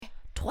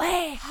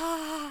Hej!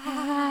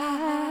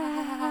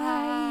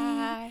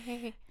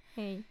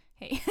 Hej.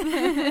 Hej.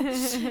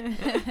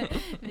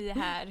 Vi är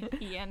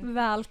här igen.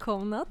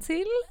 Välkomna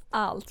till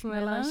Allt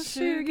mellan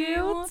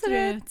 20 och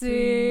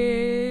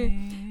 30.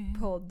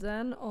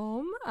 Podden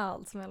om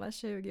allt mellan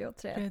 20 och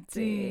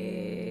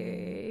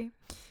 30.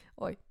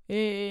 Oj.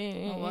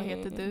 Och vad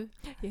heter du?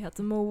 Jag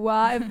heter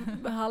Moa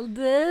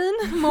Haldin.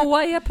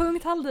 Moa E.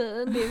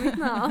 Haldin, det är mitt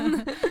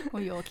namn.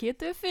 Och jag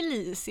heter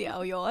Felicia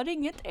och jag har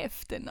inget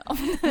efternamn.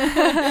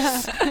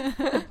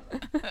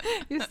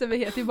 Just det, vi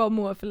heter ju bara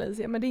Moa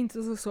Felicia, men det är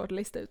inte så svårt att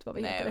lista ut vad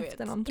vi heter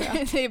efternamn, tror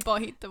jag. Det är bara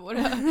att hitta våra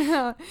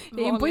Ja,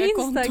 det är på vanliga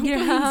konton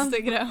Instagram. på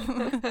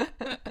Instagram.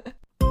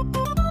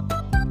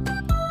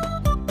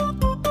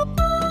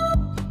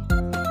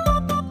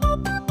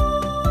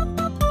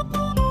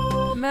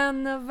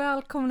 Men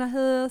välkomna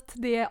hit,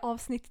 det är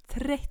avsnitt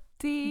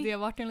 30. Det har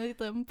varit en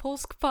liten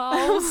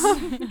påskpaus.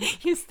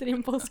 Just det,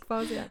 en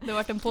påskpaus igen. Det har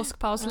varit en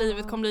påskpaus,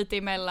 livet kom lite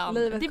emellan.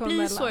 Det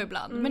blir så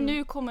ibland. Men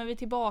nu kommer vi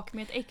tillbaka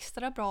med ett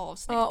extra bra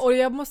avsnitt. Ja, och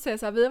jag måste säga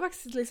så här, vi har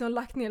faktiskt liksom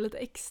lagt ner lite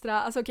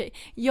extra, alltså okej,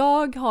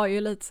 jag har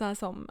ju lite så här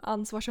som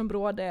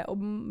ansvarsområde och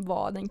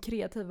vara den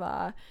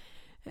kreativa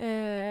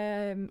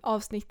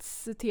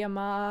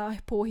avsnittstema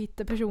på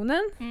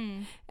hittepersonen.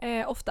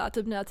 Ofta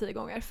typ 9-10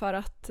 gånger för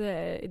att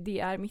det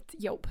är mitt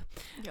jobb.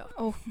 Ja.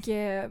 Och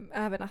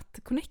även att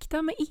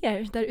connecta med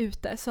er där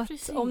ute. Så att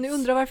Precis. om ni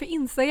undrar varför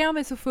Instagram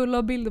är så full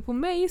av bilder på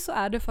mig, så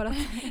är det för att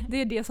det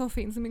är det som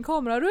finns i min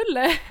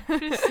kamerarulle.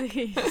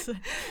 Precis.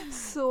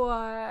 Så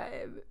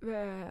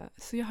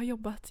jag har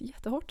jobbat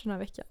jättehårt den här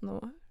veckan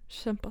och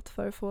kämpat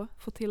för att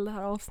få till det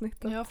här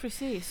avsnittet. Ja,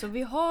 precis. Och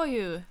vi har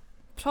ju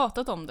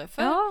pratat om det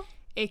för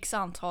x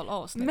antal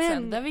avsnitt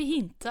sen där vi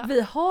hintar.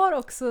 Vi har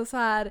också så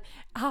här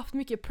haft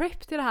mycket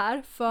prep till det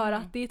här för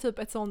att det är typ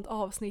ett sånt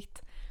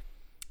avsnitt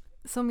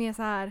som är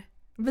så här.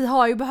 Vi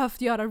har ju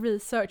behövt göra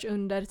research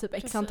under typ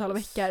x antal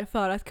veckor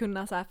för att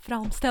kunna så här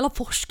framställa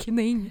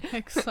forskning.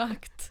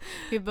 Exakt.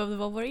 Vi behövde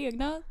vara våra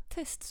egna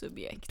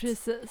testsubjekt.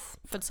 Precis.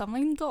 För att samla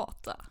in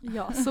data.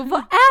 Ja, så vad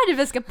är det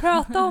vi ska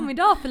prata om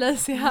idag,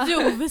 Felicia? Jo,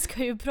 vi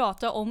ska ju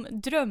prata om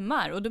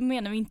drömmar. Och då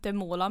menar vi inte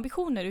mål och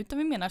ambitioner, utan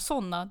vi menar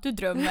sådana du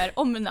drömmer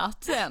om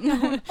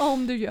natten.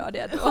 Om du gör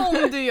det då.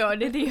 Om du gör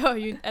det, det gör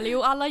ju inte. Eller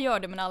jo, alla gör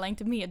det, men alla är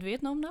inte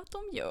medvetna om att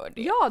de gör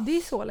det. Ja, det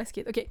är så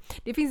läskigt. Okej,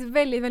 det finns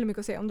väldigt, väldigt mycket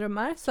att säga om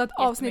drömmar. Så att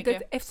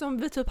avsnittet, eftersom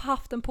vi typ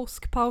haft en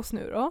påskpaus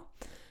nu då,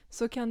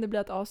 så kan det bli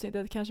att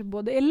avsnittet kanske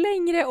både är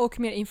längre och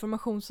mer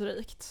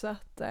informationsrikt. Så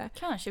att,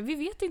 kanske, vi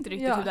vet inte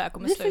riktigt hur det här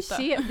kommer sluta. Vi får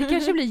se. Det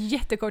kanske blir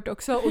jättekort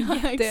också och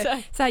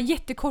så här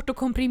jättekort och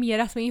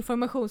komprimerat med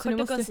information.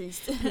 Kort och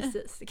koncist.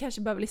 Precis, det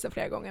kanske behöver lyssna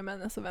flera gånger,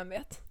 men alltså vem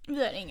vet.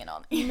 Vi har ingen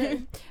aning.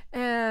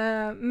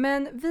 Nej.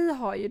 Men vi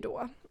har ju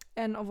då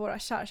en av våra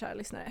kära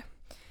lyssnare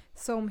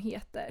som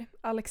heter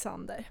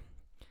Alexander.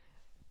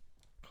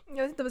 Jag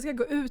vet inte om vi ska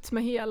gå ut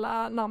med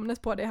hela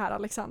namnet på det här,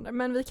 Alexander,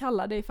 men vi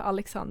kallar det för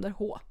Alexander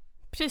H.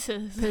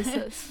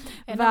 Precis.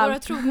 En av våra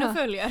trogna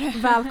följare.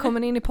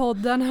 Välkommen in i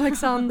podden,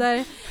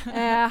 Alexander.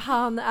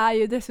 Han är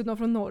ju dessutom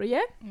från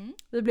Norge.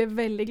 Vi blev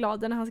väldigt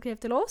glada när han skrev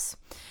till oss.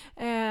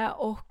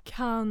 Och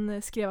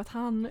han skrev att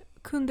han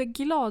kunde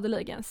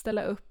gladeligen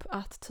ställa upp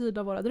att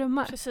tyda våra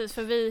drömmar. Precis,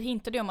 för vi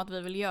hintade om att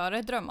vi vill göra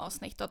ett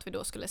drömavsnitt och att vi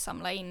då skulle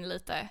samla in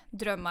lite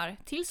drömmar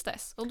tills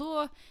dess. Och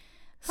då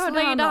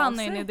slide han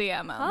in i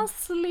det, men. Han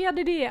sled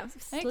i det.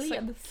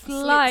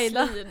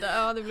 Slide.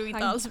 Ja, det blev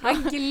inte alls bra.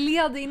 Han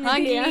gled in i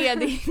han det.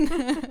 Gled in.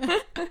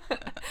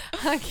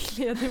 Han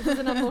gled in på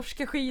sina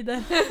norska skidor.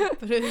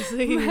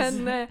 Precis.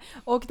 Men,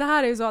 och det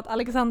här är ju så att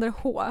Alexander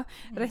H.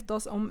 rätt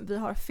oss om vi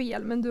har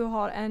fel, men du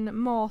har en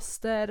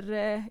master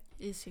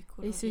i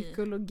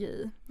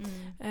psykologi.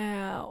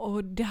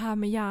 Och det här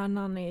med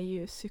hjärnan är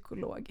ju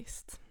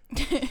psykologiskt.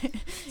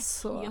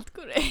 Så. Helt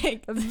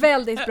korrekt.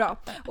 Väldigt bra.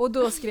 Och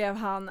då skrev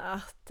han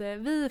att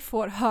vi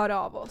får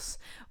höra av oss.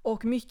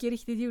 Och mycket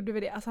riktigt gjorde vi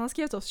det. Alltså han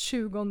skrev till oss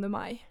 20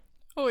 maj.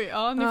 Oj,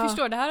 ja, ni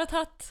förstår. Det här har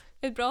tagit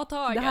ett bra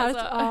tag. Det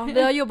här,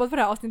 vi har jobbat på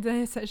det här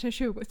avsnittet sen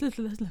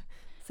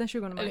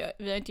 20 maj. Eller,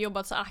 vi har inte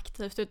jobbat så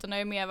aktivt, utan det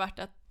har mer varit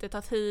att det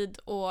tar tid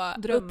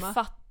att drömma.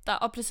 Uppfatta.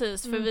 Ja,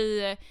 precis. För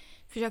vi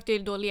försökte ju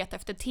då leta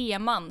efter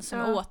teman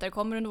som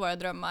återkommer under våra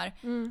drömmar.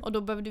 Och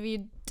då behövde vi ju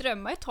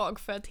drömma ett tag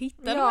för att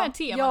hitta de här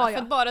temana. För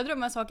att bara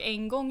drömma en sak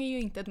en gång är ju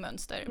inte ett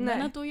mönster. Nej.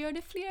 Men att då gör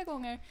det flera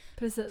gånger.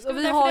 Precis. Och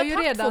vi har ju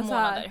redan så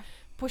här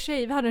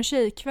vi hade en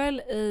tjejkväll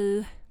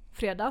i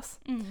fredags.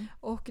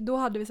 Och då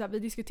hade vi så här, vi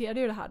diskuterade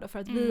ju det här då för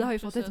att vi har ju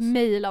fått ett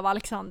mejl av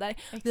Alexander.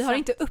 Exakt. Vi har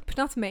inte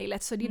öppnat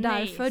mejlet, så det är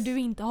därför du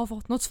inte har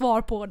fått något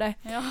svar på det.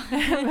 Ja.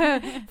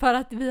 För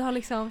att vi har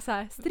liksom så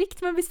här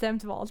strikt men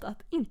bestämt valt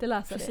att inte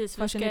läsa det. Precis,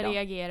 vi ska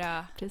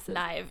reagera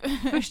live.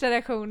 Första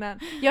reaktionen.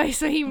 Jag är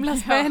så himla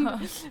spänd.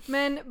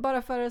 Men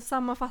bara för att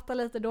sammanfatta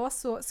lite då,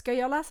 så ska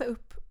jag läsa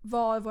upp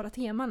vad våra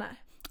teman är.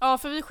 Ja,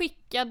 för vi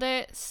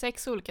skickade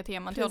 6 olika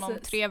teman till honom,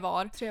 3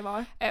 var.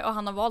 Och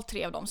han har valt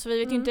 3 av dem, så vi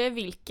vet ju inte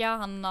vilka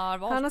han har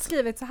valt. Han har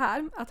skrivit så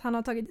här, att han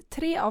har tagit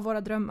 3 av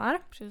våra drömmar.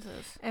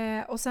 Precis.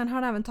 Och sen har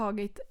han även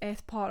tagit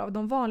ett par av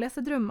de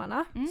vanligaste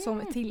drömmarna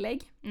som ett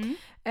tillägg.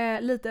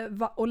 Lite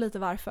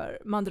varför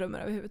man drömmer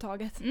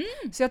överhuvudtaget.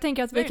 Så jag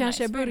tänker att vi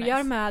kanske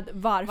börjar med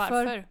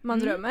varför man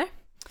drömmer.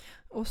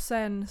 Och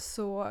sen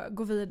så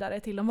går vidare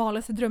till de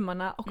vanligaste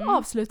drömmarna och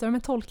avslutar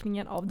med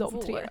tolkningen av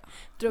de 3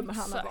 drömmar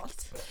han har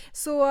valt.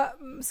 Så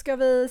ska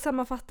vi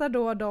sammanfatta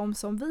då de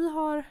som vi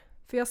har,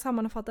 för jag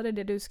sammanfattade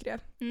det du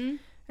skrev.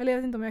 Eller jag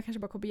vet inte om jag kanske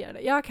bara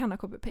kopierade. Jag kan ha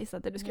copy-pastat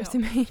det du skrev till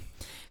mig.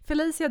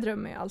 Felicia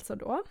drömmer alltså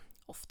då.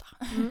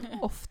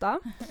 Ofta.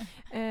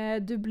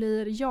 Du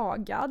blir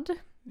jagad.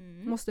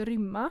 Måste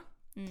rymma.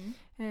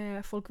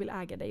 Folk vill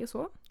äga dig och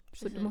så.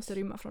 Precis. Så du måste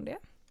rymma från det.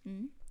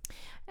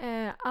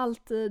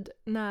 Alltid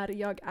när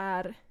jag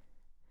är...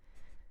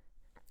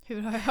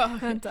 Hur har jag...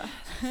 Vänta.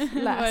 Läs.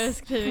 Vad har jag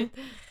skrivit?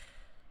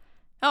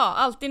 Ja,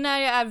 alltid när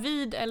jag är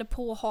vid eller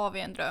på hav i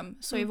en dröm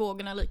så är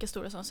vågorna lika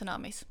stora som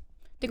tsunamis.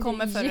 Det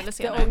kommer förr eller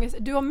senare.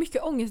 Du har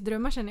mycket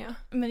ångestdrömmar känner jag.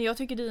 Men jag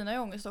tycker dina är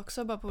ångest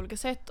också, bara på olika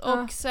sätt.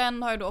 Och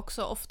sen har jag då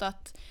också ofta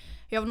att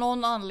jag av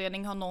någon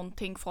anledning har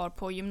någonting kvar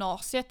på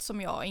gymnasiet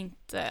som jag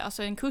inte,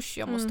 alltså en kurs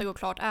jag måste gå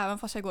klart även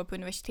fast jag går på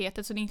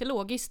universitetet, så det är inte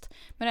logiskt.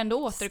 Men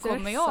ändå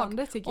återkommer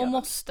jag och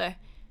måste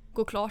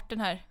gå klart den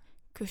här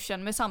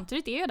kursen. Men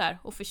samtidigt är jag där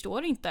och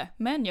förstår inte.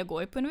 Men jag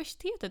går ju på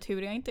universitetet,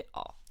 hur är jag inte?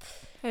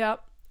 Ja,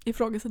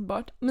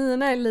 ifrågasättbart.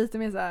 Mina är lite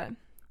mer så här.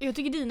 Jag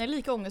tycker dina är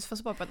lika ångest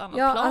fast bara på ett annat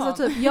plan.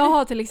 Alltså typ, jag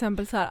har till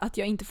exempel så här att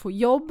jag inte får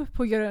jobb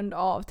på grund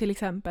av till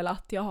exempel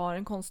att jag har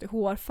en konstig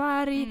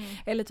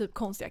hårfärg eller typ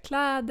konstiga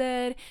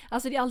kläder.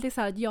 Alltså det är alltid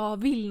så här att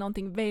jag vill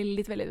någonting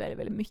väldigt, väldigt, väldigt,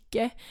 väldigt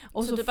mycket.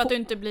 Och så typ att du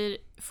inte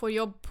får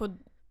jobb på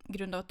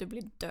grund av att du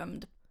blir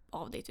dömd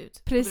av ditt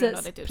ut.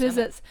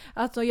 Precis.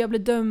 Alltså jag blir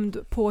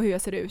dömd på hur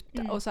jag ser ut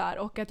och så här,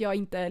 och att jag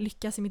inte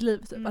lyckas i mitt liv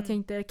typ. Att jag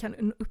inte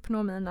kan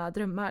uppnå mina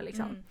drömmar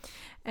liksom.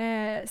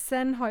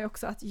 Sen har jag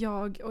också att det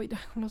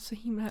låter så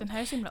himla. Den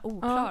här är så himla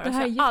oklar. Jag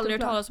har aldrig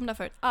hört talas om det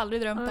förut.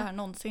 Aldrig drömt det här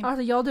någonsin.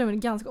 Alltså jag drömmer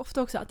ganska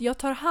ofta också att jag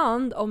tar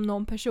hand om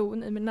någon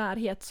person i min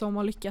närhet som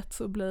har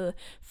lyckats att bli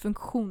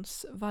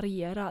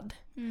funktionsvarierad.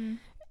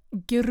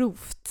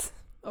 Grovt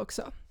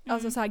också.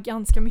 Alltså så här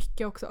ganska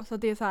mycket också. Så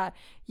att det är så här,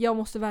 jag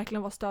måste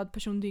verkligen vara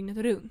stödperson dygnet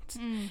runt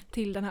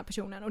till den här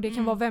personen. Och det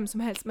kan vara vem som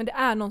helst, men det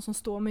är någon som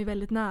står mig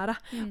väldigt nära.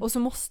 Och så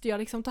måste jag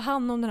liksom ta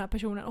hand om den här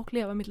personen och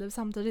leva mitt liv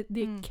samtidigt.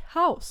 Det är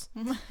kaos.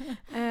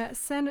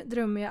 Sen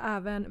drömmer jag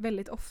även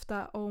väldigt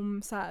ofta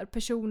om så här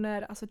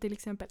personer, alltså till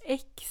exempel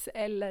ex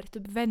eller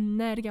typ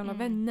vänner, gamla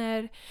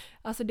vänner.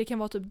 Alltså det kan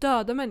vara typ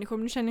döda människor,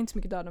 men nu känner jag inte så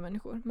mycket döda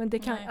människor. Men det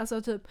kan,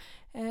 alltså typ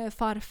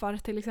farfar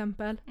till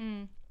exempel.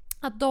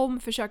 Att de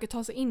försöker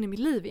ta sig in i mitt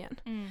liv igen.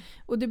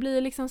 Och det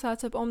blir liksom så här,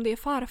 typ om det är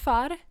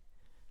farfar,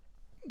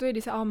 då är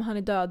det så här, men han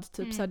är död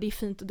typ så här, det är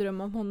fint att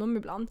drömma om honom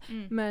ibland.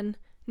 Men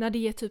när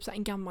det är typ så här,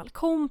 en gammal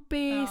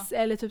kompis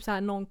eller typ så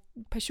här, någon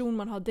person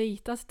man har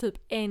dejtat typ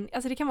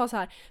alltså det kan vara så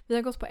här, vi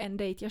har gått på en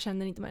dejt, jag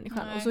känner inte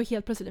människan. Och så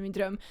helt plötsligt i min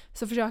dröm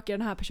så försöker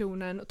den här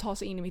personen ta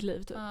sig in i mitt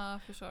liv typ.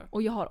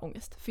 Och jag har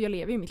ångest, för jag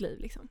lever ju mitt liv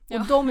liksom.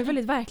 Och de är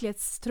väldigt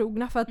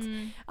verklighetstrogna för att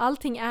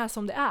allting är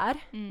som det är.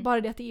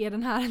 Bara det att det är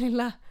den här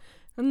lilla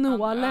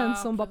nålen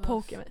som bara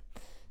pokar mig.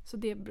 Så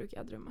det brukar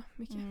jag drömma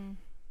mycket.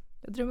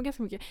 Jag drömmer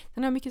ganska mycket.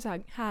 Den har mycket så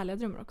här härliga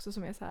drömmar också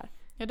som är så här.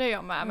 Ja, det är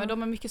jag med. Men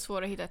de är mycket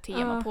svåra att hitta ett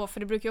tema på. För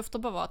det brukar ju ofta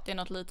bara vara att det är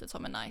något litet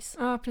som är nice.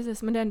 Ja,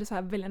 precis. Men det är ändå så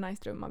här väldigt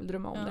nice dröm. Man vill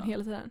drömma om den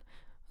hela tiden.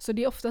 Så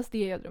det är oftast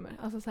det jag drömmer.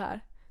 Alltså så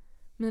här.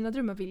 Mina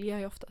drömmar vill jag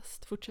ju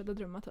oftast fortsätta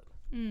drömma typ.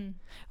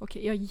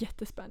 Okej, jag är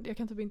jättespänd. Jag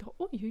kan typ inte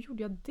oj, hur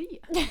gjorde jag det?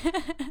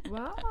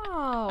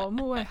 Wow,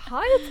 more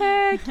high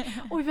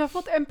tech. Oj, vi har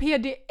fått en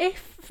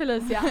pdf,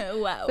 Felicia.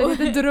 Wow. Den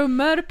heter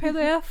Drömmar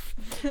pdf.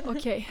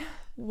 Okej.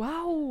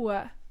 Wow.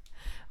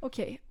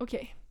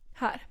 Okej.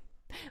 Här.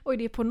 Oj,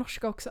 det är på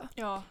norska också.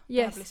 Ja,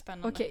 det blir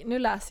spännande. Okej, nu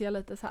läser jag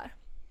lite så här.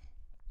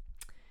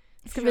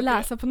 Ska vi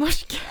läsa på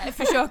norska?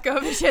 Försök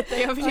översätta,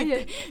 jag vill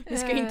inte. Det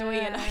ska inte vara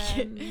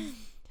elak.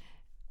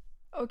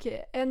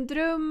 Okej, en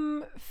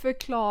dröm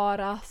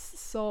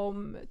förklaras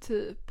som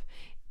typ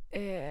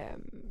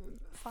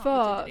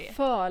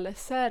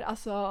förelser,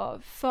 alltså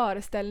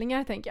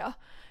föreställningar tänker jag.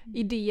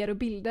 Idéer och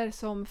bilder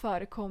som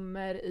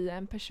förekommer i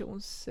en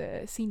persons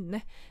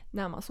sinne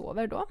när man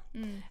sover då.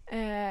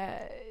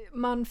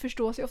 Man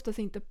förstår sig oftast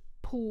inte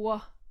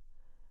på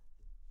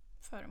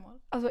föremål.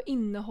 Alltså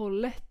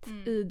innehållet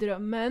i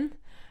drömmen,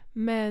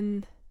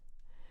 men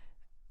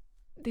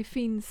det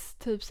finns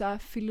typ så här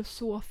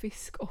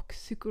filosofisk och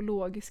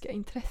psykologiska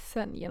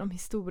intressen genom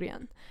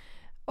historien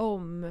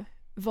om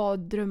vad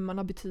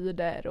drömmarna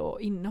betyder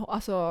och innehåll,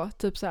 alltså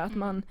typ så här att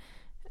man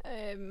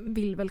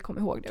vill väl komma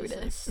ihåg det och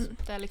grejer.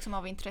 Det är liksom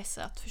av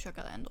intresse att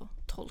försöka ändå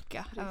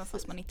tolka även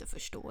fast man inte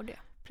förstår det.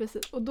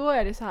 Precis, och då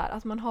är det så här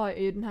att man har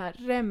ju den här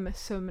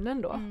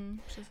REM-sömnen då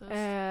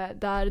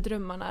där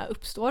drömmarna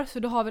uppstår, så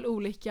du har väl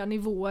olika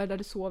nivåer där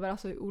du sover,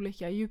 alltså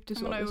olika djupt du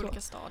sover. Man har ju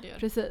olika stadier.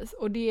 Precis,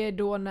 och det är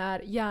då när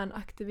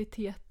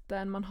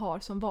hjärnaktiviteten man har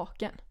som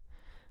vaken.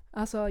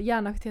 Alltså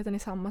hjärnaktiviteten är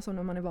samma som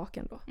när man är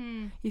vaken då.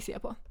 Gissar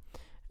jag på.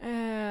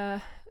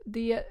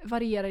 Det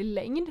varierar i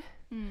längd.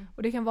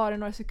 Och det kan vara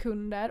några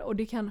sekunder. Och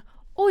det kan...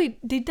 Oj,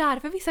 det är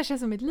därför vissa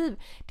känns som ett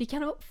liv. Det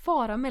kan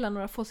vara mellan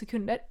några få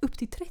sekunder upp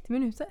till 30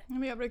 minuter.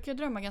 Men jag brukar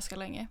drömma ganska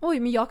länge. Oj,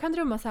 men jag kan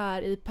drömma så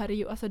här i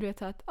period. Alltså du vet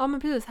så att... Ja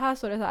men precis, här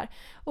står det så här.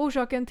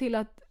 Orsaken till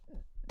att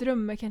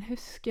drömmar kan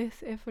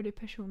huskas är för de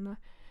personer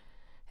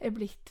är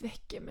blivit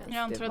väcka medan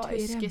jag antar att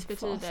huskis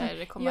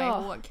betyder komma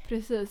ihåg.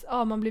 Precis.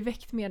 Ja, man blir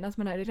väckt medan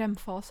man är i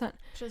REM-fasen.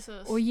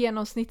 Precis. Och i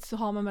genomsnitt så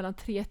har man mellan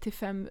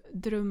 3-5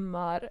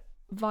 drömmar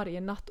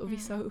varje natt och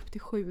vissa har upp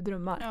till 7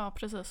 drömmar. Ja,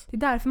 precis. Det är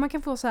därför man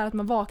kan få så här att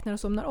man vaknar och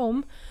somnar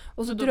om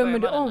och så drömmer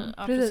du om.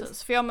 Ja,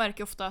 precis. För jag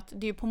märker ofta att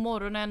det är på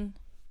morgonen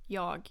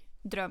jag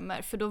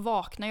drömmer, för då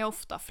vaknar jag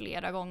ofta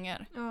flera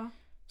gånger. Ja.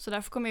 Så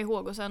därför kommer jag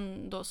ihåg och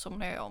sen då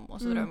somnar jag om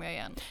och så drömmer jag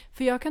igen.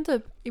 För jag kan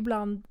typ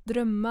ibland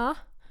drömma,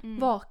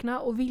 vakna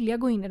och vilja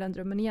gå in i den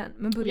drömmen igen,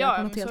 men börja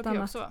på något helt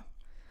annat. Också.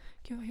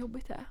 Gud vad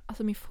jobbigt det är.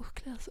 Alltså min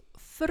folkliga är så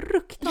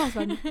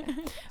fruktansvärt mycket.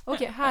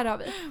 Okej, här har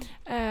vi.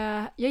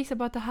 Jag gissar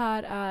på att det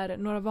här är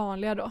några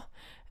vanliga då.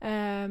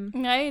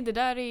 Nej, det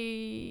där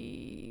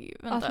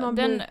är... Vänta, alltså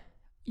den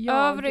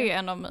övre är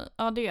en av mina.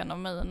 Ja, det är en av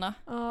mina.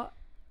 Ja.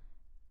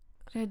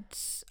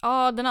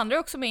 Ja, den andra är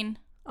också min.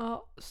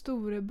 Ja,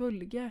 stora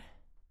bulgar.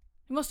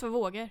 Det måste vara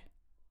vågor.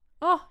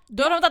 Ja,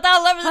 då har de tagit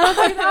alla mina. Han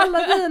har tagit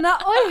alla dina.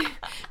 Oj,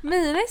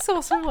 mina är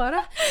så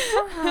svåra.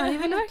 Jag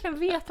vill verkligen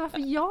veta varför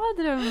jag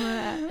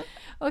drömmer.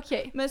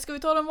 Okej. Men ska vi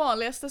ta de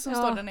vanligaste som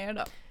står där nere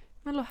då?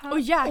 Men här.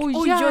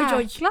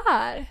 Oj.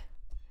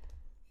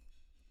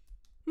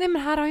 Nej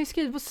men här har han ju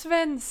skrivit på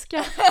svenska.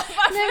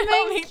 Nej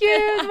men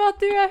gud vad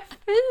du är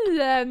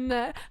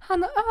fin.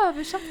 Han har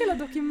översatt hela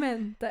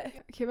dokumentet.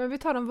 Okej, men vi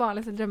tar de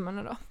vanligaste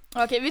drömmarna då.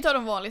 Okej, vi tar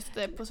de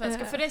vanligaste på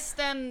svenska.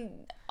 Förresten,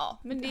 ja,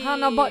 men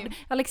det...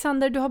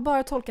 Alexander, du har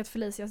bara tolkat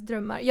Felicias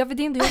drömmar. Jag vet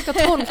inte hur jag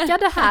ska tolka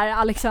det här,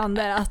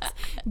 Alexander, att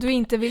du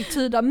inte vill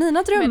tyda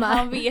mina drömmar. Men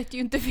han vet ju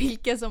inte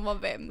vilka som var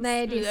vem.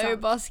 Nej, det är sant. Vi har ju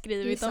bara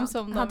skrivit dem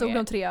som de är. Han tog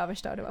de 3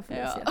 översta, det var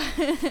Felicia.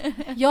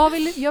 Ja.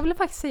 jag vill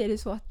faktiskt säga det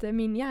så att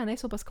min hjärna är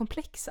så pass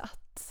komplex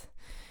att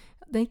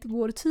den inte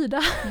går att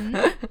tyda.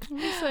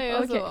 Så är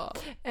jag så.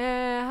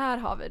 Här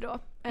har vi då.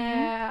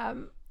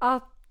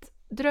 Att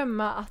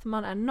drömma att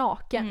man är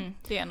naken.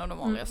 Det är en av de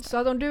vanligaste. Så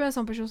att om du är en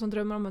sån person som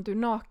drömmer om att du är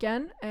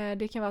naken,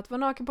 det kan vara att vara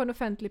naken på en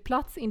offentlig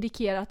plats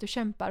indikerar att du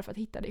kämpar för att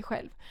hitta dig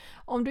själv.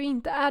 Om du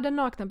inte är den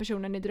nakna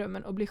personen i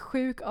drömmen och blir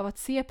sjuk av att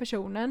se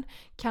personen,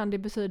 kan det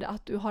betyda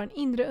att du har en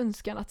inre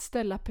önskan att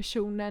ställa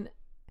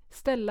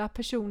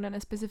personen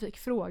en specifik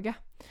fråga.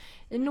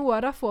 I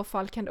några få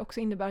fall kan det också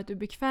innebära att du är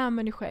bekväm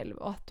med dig själv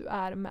och att du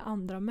är med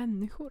andra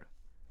människor.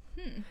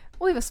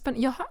 Oj vad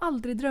spännande. Jag har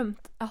aldrig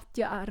drömt att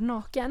jag är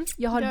naken.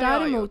 Jag har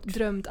däremot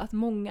drömt att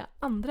många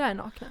andra är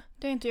nakna.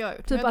 Det har inte jag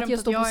gjort. Typ att jag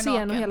står på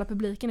scen och hela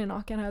publiken är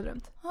naken har jag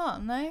drömt.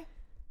 Nej.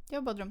 Jag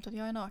har bara drömt att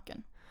jag är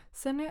naken.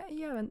 Sen är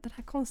jag även den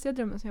här konstiga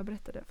drömmen som jag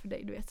berättade för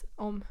dig, du vet,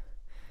 om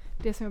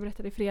det som jag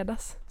berättade i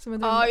fredags.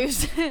 Som jag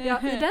just det.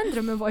 Ja, i den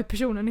drömmen var ju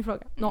personen i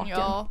fråga naken.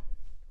 Ja.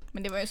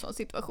 Men det var ju en sån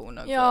situation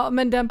också. Ja,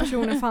 men den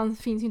personen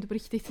finns ju inte på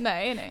riktigt.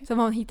 Nej. Så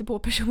var en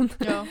hittepå-person.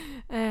 Ja.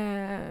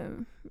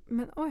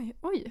 Men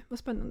oj, vad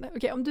spännande.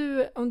 Okej,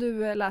 om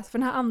du läser, för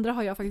den här andra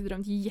har jag faktiskt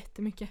drömt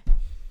jättemycket.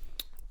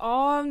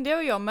 Ja, det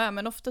har jag med,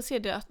 men ofta ser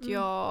det att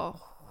jag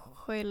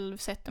själv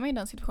sätter mig i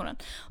den situationen.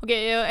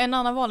 Okej, en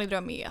annan vanlig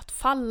dröm är att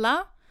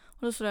falla.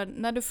 Och då står det,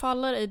 när du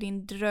faller i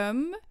din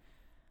dröm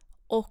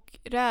och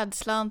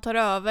rädslan tar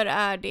över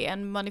är det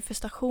en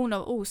manifestation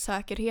av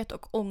osäkerhet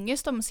och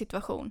ångest om en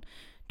situation.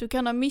 Du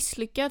kan ha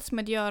misslyckats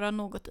med att göra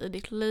något i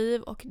ditt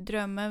liv och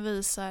drömmen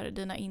visar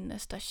dina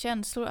innersta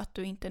känslor att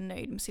du inte är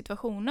nöjd med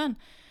situationen.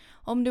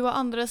 Om du å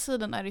andra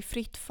sidan är i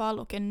fritt fall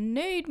och är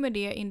nöjd med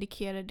det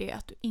indikerar det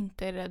att du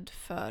inte är rädd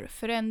för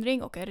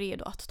förändring och är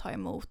redo att ta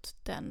emot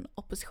den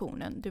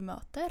oppositionen du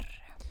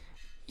möter.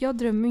 Jag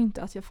drömmer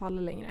inte att jag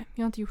faller längre.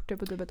 Jag har inte gjort det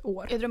på typ ett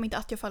år. Jag drömmer inte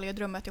att jag faller, jag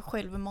drömmer att jag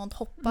självmant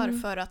hoppar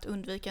för att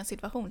undvika en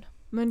situation.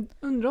 Men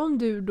undrar om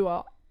du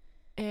då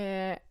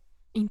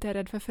inte är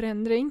rädd för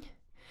förändring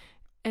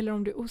eller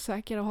om du är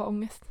osäker och har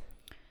ångest?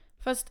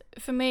 Fast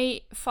för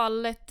mig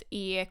fallet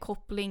är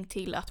koppling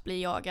till att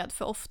bli jagad.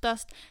 För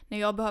oftast när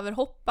jag behöver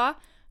hoppa,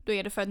 då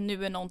är det för att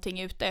nu är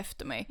någonting ute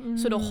efter mig.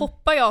 Så då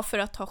hoppar jag för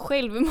att ha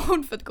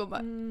självmord för att komma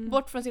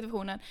bort från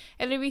situationen.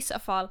 Eller i vissa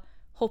fall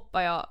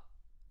hoppar jag.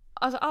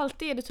 Alltså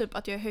alltid är det typ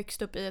att jag är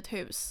högst upp i ett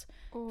hus.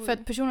 Oj. För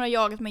att personen har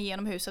jagat mig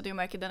genom huset och jag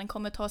märker att den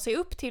kommer ta sig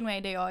upp till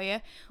mig där jag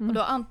är. Och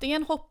då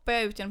antingen hoppar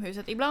jag ut genom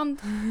huset, ibland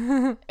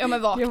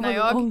vaknar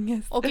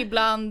jag och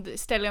ibland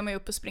ställer jag mig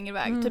upp och springer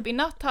iväg. Typ i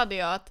natt hade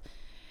jag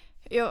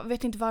jag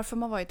vet inte varför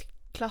man var i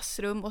ett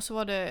klassrum och så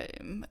var det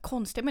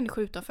konstiga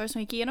människor utanför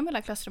som gick igenom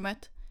hela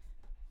klassrummet.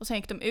 Och sen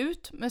gick de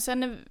ut, men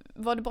sen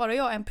var det bara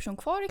jag och en person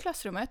kvar i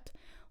klassrummet.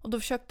 Och då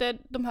försökte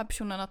de här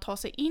personerna ta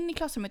sig in i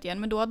klassrummet igen,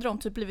 men då hade de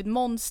typ blivit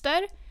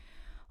monster.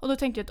 Och då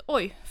tänkte jag att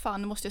oj,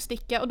 fan nu måste jag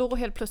sticka. Och då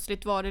helt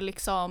plötsligt var det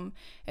liksom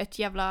ett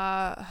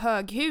jävla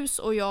höghus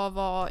och jag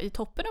var i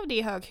toppen av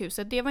det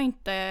höghuset. Det var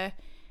inte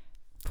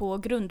på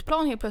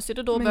grundplan helt plötsligt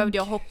och då behövde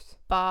jag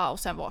hoppa hoppa och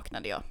sen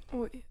vaknade jag.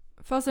 Oj.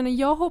 Fast när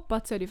jag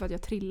hoppat så är det för att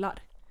jag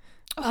trillar.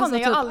 Alltså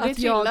jag har aldrig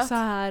trillat. Jag så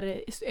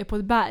här är på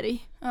ett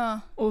berg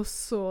och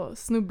så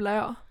snubblar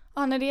jag.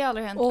 Nej, det har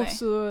aldrig hänt mig. Och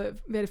så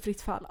är det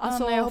fritt fall.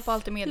 Alltså, nej, jag hoppar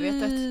alltid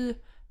medvetet. Fy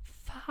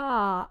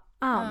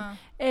fan.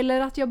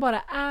 Eller att jag bara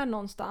är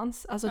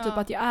någonstans. Alltså typ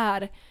att jag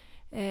är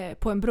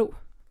på en bro.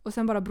 Och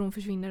sen bara bron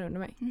försvinner under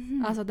mig.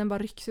 Alltså att den bara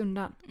rycks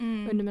undan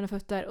under mina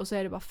fötter. Och så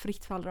är det bara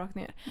fritt fall rakt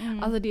ner.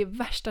 Alltså det är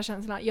värsta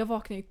känslan.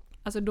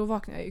 Då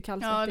vaknar jag ju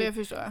kallsvettig. Ja, det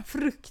förstår jag.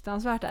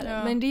 Fruktansvärt är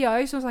det. Men det gör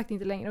jag ju som sagt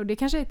inte längre. Och det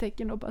kanske är ett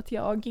tecken då på att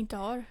jag inte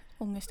har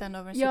ångesten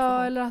över en situation.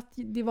 Ja, eller att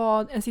det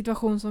var en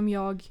situation som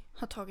jag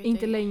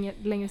inte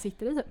längre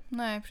sitter i.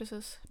 Nej,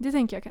 precis. Det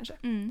tänker jag kanske.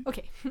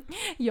 Okej.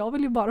 Jag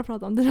vill ju bara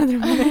prata om dina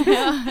drömmar.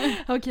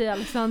 Okej,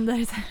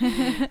 Alexander.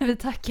 Vi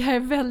tackar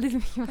väldigt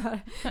mycket för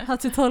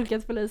att du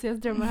tolkat Felicias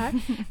drömmar här.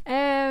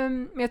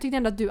 Men jag tyckte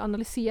ändå att du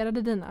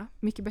analyserade dina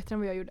mycket bättre än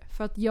vad jag gjorde.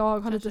 För att jag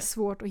har lite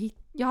svårt att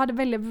hitta. Jag hade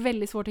väldigt,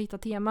 väldigt svårt att hitta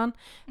teman.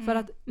 För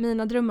att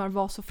mina drömmar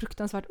var så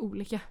fruktansvärt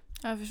olika.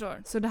 Jag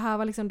förstår. Så det här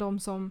var liksom de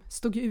som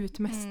stod ut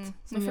mest.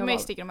 Men för mig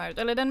sticker de här ut.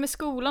 Eller den med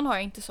skolan har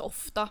jag inte så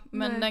ofta.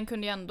 Men den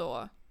kunde jag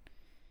ändå...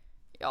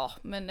 Ja,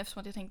 men eftersom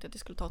att jag tänkte att det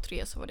skulle ta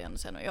 3 så var det ändå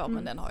sen. Och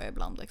men den har jag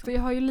ibland. Liksom. För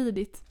jag har ju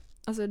lidit,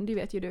 alltså det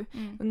vet ju du,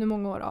 under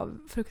många år av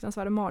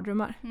fruktansvärda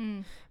mardrömmar.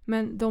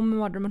 Men de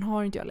mardrömmarna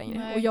har inte jag längre.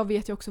 Nej. Och jag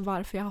vet ju också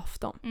varför jag har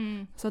haft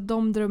dem. Så att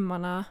de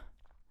drömmarna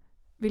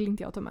vill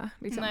inte jag ta med.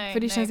 Liksom. Nej, för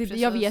det känns inte,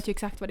 jag vet ju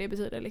exakt vad det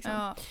betyder. Liksom.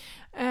 Ja.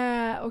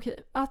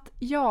 Okej. Att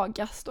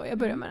jagas då. Jag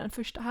börjar med den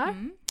första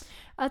här.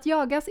 Att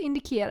jagas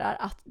indikerar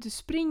att du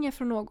springer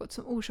från något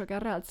som orsakar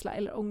rädsla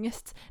eller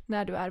ångest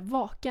när du är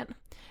vaken.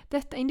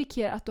 Detta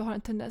indikerar att du har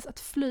en tendens att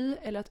fly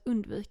eller att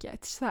undvika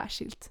ett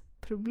särskilt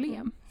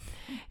problem.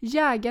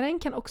 Jägaren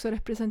kan också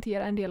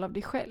representera en del av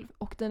dig själv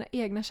och dina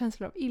egna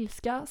känslor av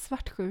ilska,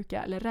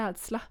 svartsjuka eller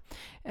rädsla.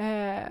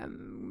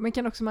 Men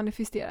kan också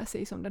manifestera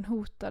sig som den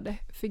hotade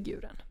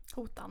figuren.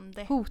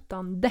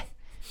 Hotande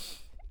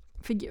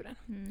figuren.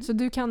 Så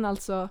du kan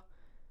alltså...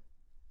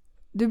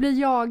 Du blir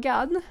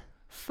jagad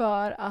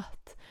för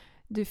att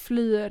du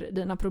flyr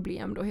dina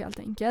problem då helt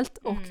enkelt.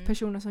 Och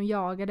personen som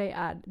jagar dig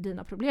är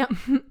dina problem.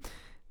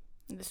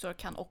 Det står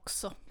kan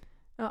också.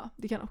 Ja,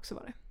 det kan också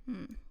vara det.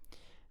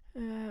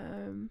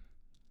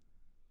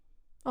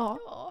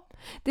 Ja.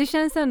 Det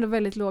känns ändå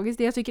väldigt logiskt.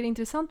 Det jag tycker är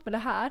intressant med det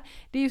här,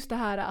 det är just det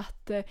här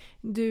att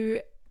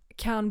du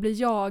kan bli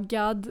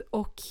jagad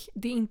och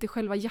det är inte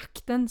själva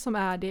jakten som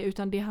är det,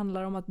 utan det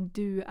handlar om att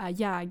du är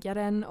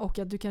jägaren och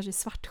att du kanske är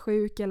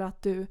svartsjuk eller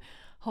att du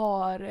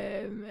har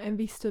en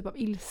viss typ av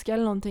ilska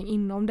eller någonting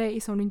inom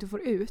dig som du inte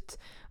får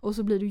ut. Och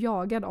så blir du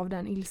jagad av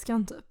den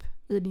ilskan typ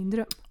i din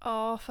dröm.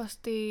 Ja,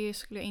 fast det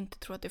skulle jag inte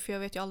tro att det är, för jag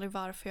vet ju aldrig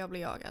varför jag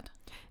blir jagad.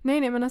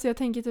 Nej, men alltså jag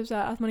tänker typ så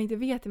här att man inte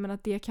vet det, men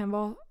att det kan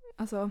vara,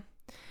 alltså om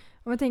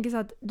man tänker så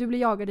att du blir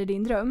jagad i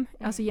din dröm,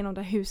 alltså genom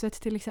det här huset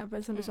till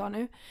exempel som du sa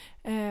nu.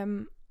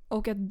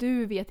 Och att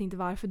du vet inte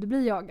varför du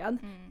blir jagad,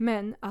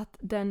 men att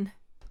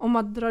om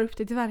man drar upp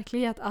det till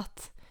verklighet,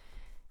 att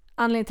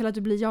anledningen till att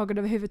du blir jagad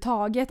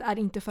överhuvudtaget är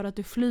inte för att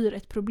du flyr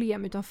ett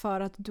problem, utan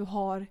för att du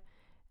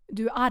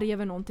är arg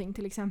över någonting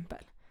till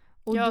exempel.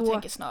 Och jag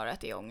tänker snarare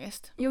att det är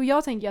ångest. Jo,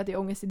 jag tänker att det är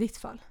ångest i ditt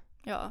fall.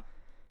 Ja.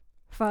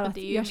 För att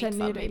jag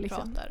känner ju dig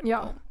liksom.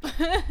 Ja.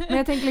 Men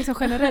jag tänker liksom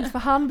generellt, för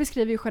han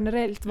beskriver ju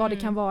generellt vad det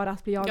kan vara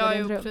att bli jagad i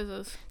en dröm.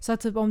 Precis. Så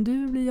att typ om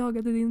du blir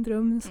jagad i din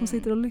dröm som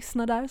sitter och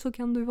lyssnar där, så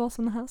kan du vara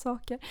såna här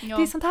saker. Ja.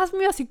 Det är sånt här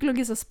som jag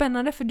psykologi är så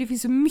spännande, för det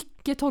finns så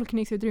mycket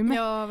tolkningsutrymme.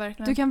 Ja,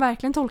 verkligen. Du kan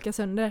verkligen tolka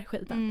sönder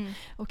skiten.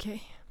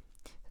 Okej.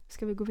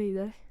 Ska vi gå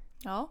vidare?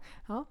 Ja.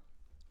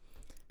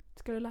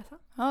 Ska du läsa?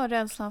 Ja,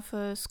 rädslan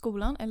för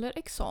skolan eller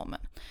examen.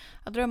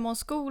 Att drömma om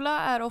skola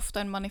är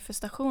ofta en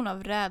manifestation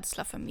av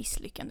rädsla för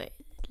misslyckande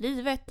i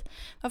livet.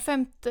 Var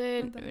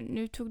femte...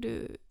 Nu tog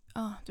du...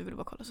 du vill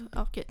bara kolla så.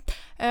 Okej.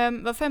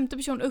 Var femte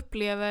person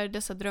upplever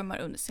dessa drömmar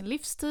under sin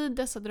livstid.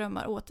 Dessa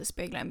drömmar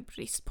återspeglar en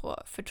brist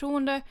på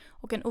förtroende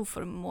och en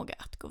oförmåga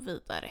att gå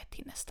vidare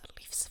till nästa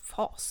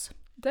livsfas.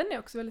 Den är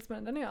också väldigt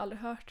spännande. Den har jag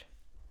aldrig hört.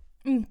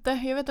 Inte.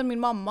 Jag vet att min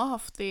mamma har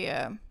haft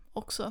det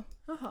också.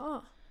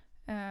 Aha.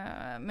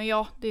 Men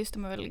ja, det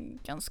stämmer väl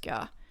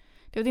ganska...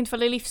 Jag vet inte om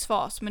det är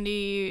livsfas, men det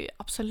är ju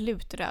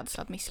absolut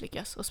rädsla att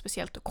misslyckas. Och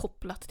speciellt och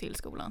kopplat till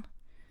skolan.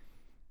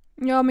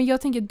 Ja, men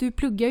jag tänker att du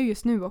pluggar ju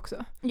just nu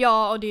också.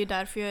 Ja, och det är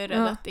därför jag är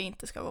rädd att det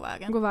inte ska gå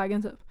vägen. Gå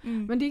vägen typ.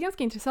 Men det är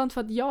ganska intressant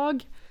för att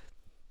jag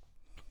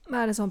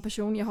är en sån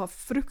person, jag har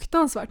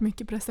fruktansvärt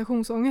mycket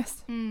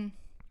prestationsångest.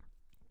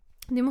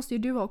 Det måste ju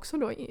du också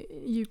då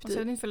djupt i. Jag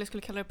vet inte om jag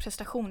skulle kalla det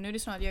prestation. Nu är det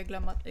snarare att jag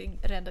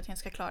är rädd att jag inte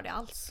ska klara det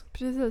alls.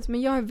 Precis,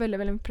 men jag har väldigt,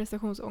 väldigt mycket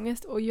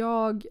prestationsångest. Och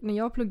när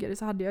jag pluggade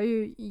så hade jag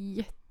ju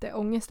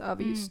jätteångest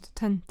över just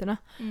tentorna.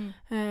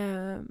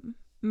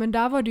 Men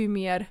där var det ju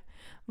mer,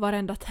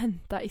 varenda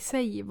tenta i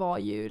sig var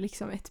ju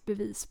liksom ett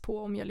bevis på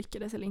om jag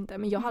lyckades eller inte.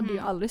 Men jag hade ju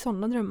aldrig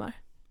sådana drömmar.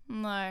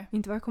 Nej.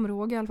 Inte vad jag kommer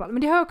ihåg i alla fall.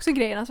 Men det har också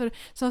grejen. Alltså,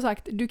 som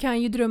sagt, du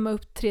kan ju drömma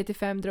upp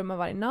 3-5 drömmar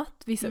varje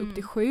natt. Vissa upp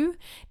till 7.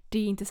 Det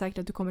är inte säkert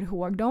att du kommer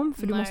ihåg dem.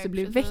 För du måste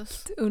bli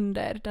väckt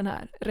under den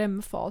här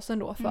REM-fasen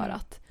då. För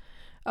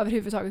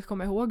överhuvudtaget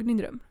komma ihåg din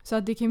dröm. Så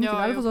att det kan ju mycket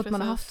väl vara så att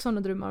man har haft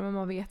sådana drömmar men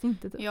man vet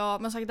inte. Typ. Ja,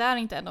 men sagt det här är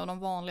inte en av de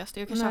vanligaste.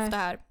 Jag kanske haft det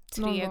här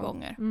 3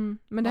 gånger.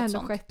 Men det har ändå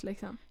skett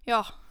liksom.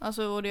 Ja,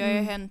 alltså och det har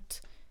ju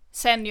hänt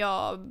sen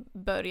jag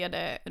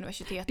började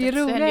universitetet. Det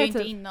hände ju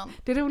inte innan.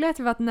 Det roliga är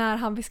typ att när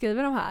han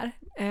beskriver de här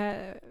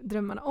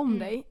drömmarna om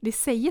dig, det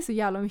säger så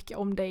jävla mycket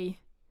om dig.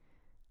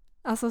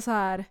 Alltså så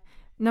här,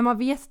 när man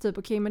vet typ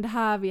okej, men det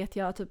här vet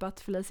jag typ att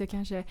Felicia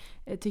kanske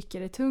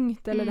tycker är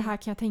tungt eller det här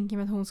kan jag tänka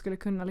mig att hon skulle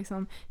kunna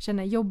liksom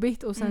känna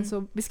jobbigt och sen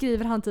så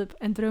beskriver han typ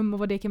en dröm och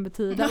vad det kan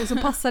betyda och så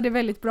passar det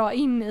väldigt bra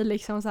in i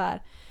liksom så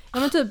här, ja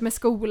men typ med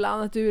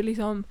skolan att du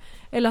liksom,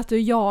 eller att du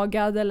är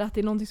jagad eller att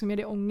det är någonting som ger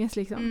dig ångest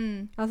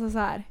liksom. Alltså så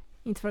här,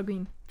 inte för att gå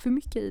in för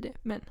mycket i det,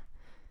 men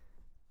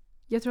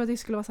jag tror att det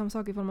skulle vara samma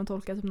sak ifall man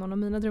tolkar typ någon av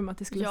mina drömmar, att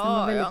det skulle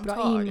stämma väldigt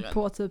bra in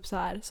på typ så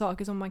här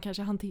saker som man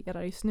kanske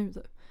hanterar just nu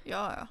typ.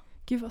 Ja.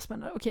 Gud vad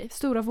spännande. Okej,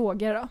 stora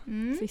vågor då.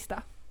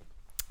 Sista.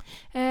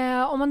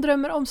 Om man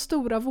drömmer om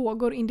stora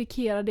vågor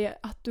indikerar det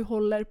att du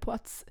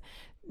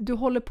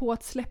håller på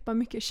att släppa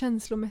mycket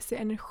känslomässig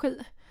energi.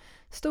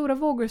 Stora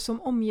vågor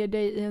som omger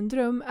dig i en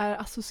dröm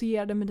är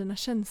associerade med dina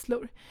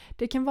känslor.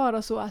 Det kan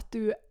vara så att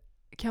du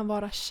kan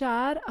vara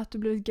kär, att du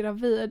blivit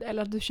gravid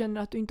eller att du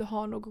känner att du inte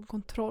har någon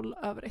kontroll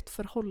över ett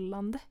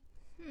förhållande.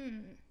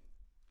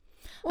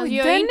 Alltså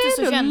jag är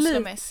inte så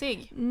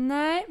känslomässig.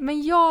 Nej,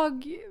 men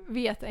jag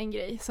vet en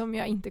grej som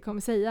jag inte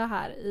kommer säga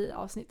här i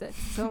avsnittet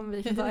som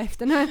vi kan ta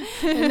efter nu.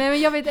 Nej,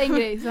 men jag vet en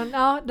grej. Så,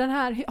 ja, den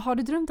här, har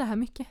du drömt det här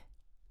mycket?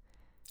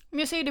 Men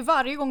jag säger det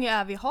varje gång jag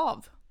är vid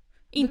hav.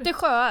 Inte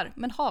sjöar,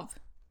 men hav.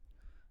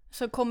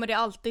 Så kommer det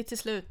alltid till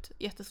slut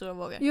jättestora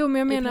vågor. Jo, men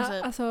jag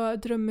menar, alltså,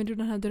 drömmer du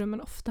den här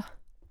drömmen ofta?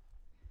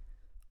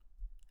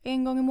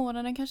 1 gång i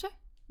månaden kanske?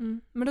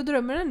 Men då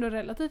drömmer du ändå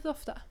relativt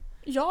ofta.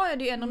 Ja,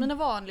 det är en av mina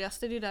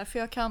vanligaste. Det är därför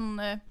jag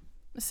kan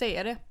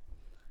säga det.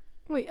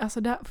 Oj, alltså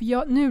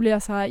nu blir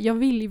jag så här. Jag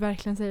vill ju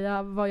verkligen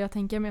säga vad jag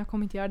tänker, men jag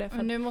kommer inte göra det.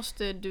 Men nu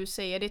måste du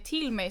säga det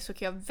till mig så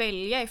kan jag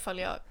välja ifall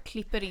jag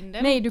klipper in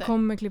det. Nej, du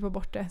kommer klippa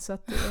bort det så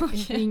att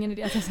det är ingen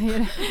idé att jag säger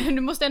det. Men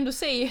du måste ändå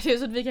säga det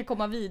så att vi kan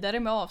komma vidare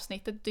med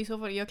avsnittet. Det är så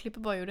fall jag klipper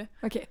bara ur det.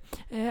 Okej.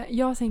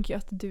 Jag tänker ju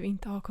att du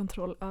inte har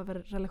kontroll över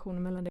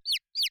relationen mellan dig.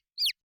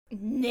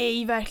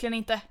 Nej, verkligen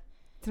inte.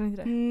 Tror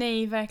inte det?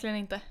 Nej, verkligen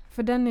inte.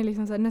 För den är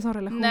liksom så här, en sån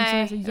relation som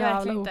är så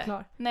jävla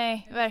oklar.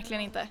 Nej,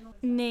 verkligen inte.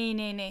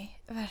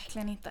 Nej.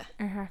 Verkligen inte.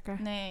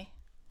 Nej.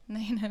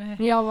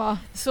 Jag var...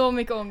 Så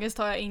mycket ångest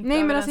har jag inte.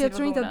 Nej, men alltså jag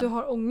tror inte att du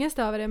har ångest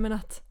över det, men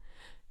att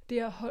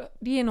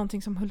det är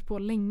någonting som höll på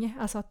länge.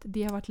 Alltså att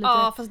det har varit lite...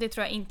 Ja, fast det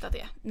tror jag inte att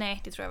det är.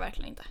 Nej, det tror jag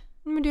verkligen inte.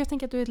 Men jag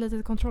tänker att du är ett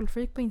litet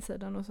kontrollfreak på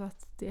insidan och så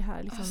att det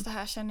här liksom... Alltså det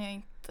här känner jag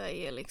inte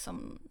är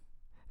liksom...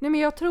 Nej, men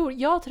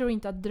jag tror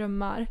inte att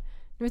drömmar...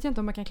 Nu vet jag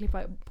inte om man kan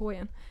klippa på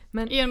igen.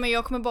 Men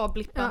jag kommer bara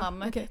blippa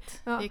namnet. Okay.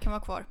 Ja. Det kan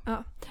vara kvar.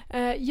 Ja.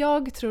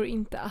 Jag tror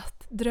inte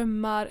att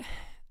drömmar...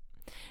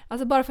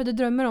 Alltså bara för att du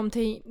drömmer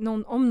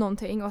om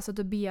någonting och alltså att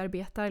du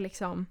bearbetar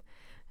liksom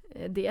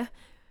det.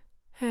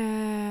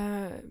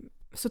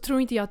 Så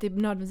tror inte jag att det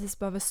nödvändigtvis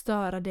behöver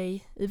störa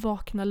dig i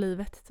vakna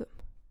livet.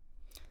 Typ.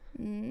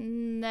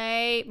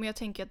 Nej, men jag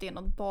tänker att det är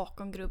något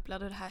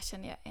bakomgrubblade. Det här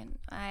känner jag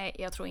Nej,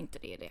 jag tror inte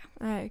det är det.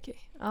 Nej, okej.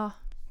 Ja.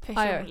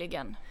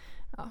 Personligen.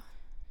 Ja.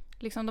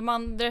 Liksom de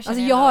andra alltså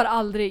jag har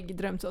aldrig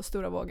drömt så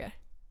stora vågor.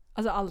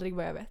 Alltså aldrig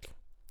vad jag vet.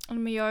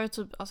 Men jag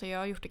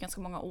har gjort det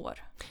ganska många år.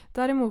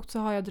 Däremot så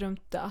har jag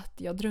drömt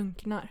att jag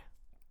drunknar.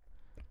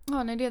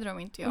 Ja, nej, det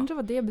drömmer inte jag. Undrar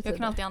vad det betyder. Jag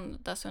kan alltid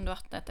andas under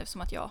vattnet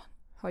eftersom att jag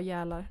har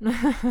gälar.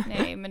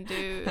 Nej, men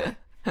du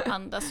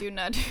andas ju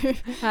när du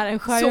här är en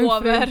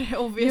sover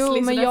obviously.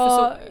 Jo, men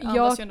jag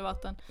andas ju under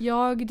vatten.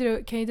 Jag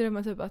kan ju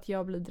drömma typ att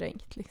jag blir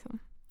dränkt liksom.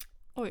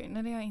 Oj,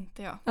 nej, det har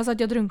inte jag. Alltså att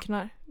jag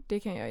drunknar. Det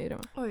kan jag ju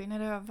drömma. Oj, nej,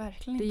 det har jag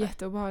verkligen inte. Det är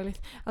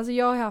jätteobehagligt. Alltså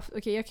jag har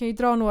haft, jag kan ju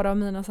dra några av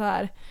mina så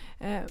här.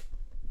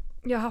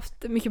 Jag har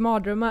haft mycket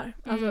mardrömmar.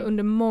 Alltså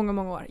under många,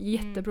 många år.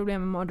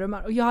 Jätteproblem med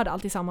mardrömmar. Och jag hade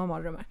alltid samma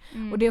mardrömmar.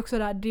 Och det är också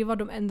där, det var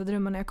de enda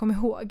drömmarna jag kom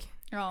ihåg.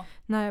 Ja.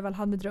 När jag väl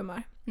hade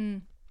drömmar.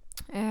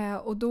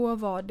 Och då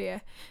var det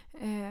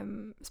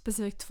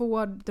specifikt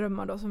 2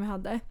 drömmar då som jag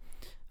hade.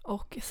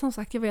 Och som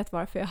sagt, jag vet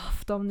varför jag har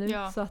haft dem nu.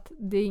 Ja. Så att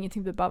det är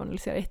ingenting vi behöver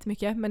analysera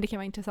jättemycket. Men det kan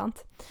vara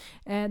intressant.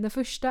 Den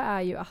första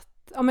är ju att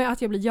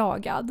jag blir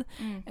jagad.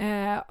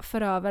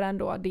 Förövaren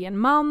då, det är en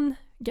man.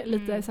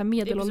 Lite så här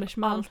medelålders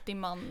man. Det är alltid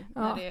man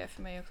när det är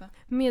för mig också.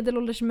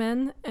 Medelålders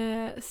män.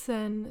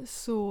 Sen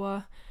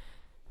så...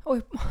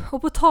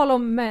 Och på tal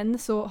om män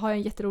så har jag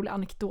en jätterolig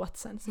anekdot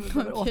sen som vi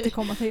behöver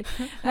återkomma till.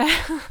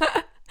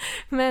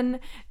 Men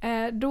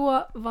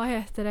då,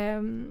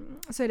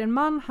 så är det en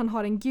man, han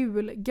har en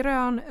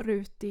gulgrön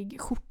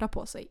rutig skjorta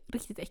på sig,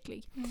 riktigt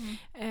äcklig.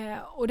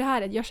 Och det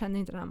här är, jag känner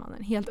inte den här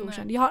mannen, helt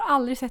okänd. Jag har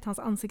aldrig sett hans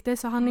ansikte,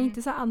 så han är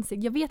inte så här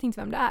ansikte, jag vet inte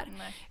vem det är.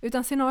 Nej.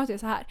 Utan scenariot är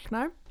så här,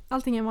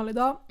 allting är en vanlig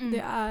dag, det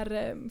är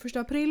 1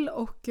 april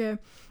och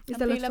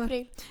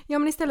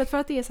istället för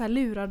att det är så här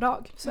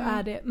lurardag så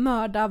är det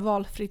mörda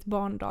valfritt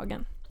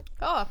barndagen.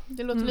 Ja,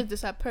 det låter lite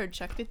så här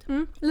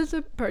Purge-aktigt.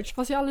 Lite Purge,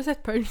 fast jag har aldrig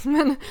sett Purge,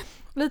 men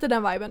lite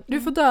den viben.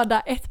 Du får döda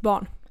ett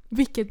barn.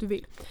 Vilket du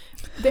vill.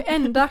 Det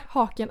enda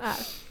haken är,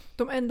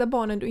 de enda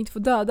barnen du inte får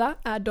döda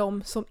är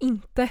de som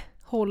inte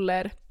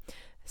håller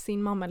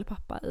sin mamma eller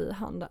pappa i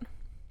handen.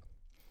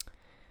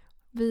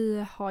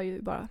 Vi har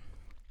ju bara...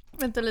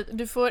 Vänta lite,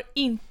 du får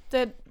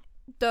inte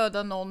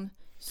döda någon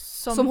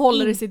som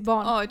håller i sitt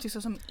barn. Ja,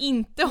 jag som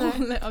inte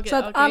håller. Okay, så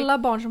att alla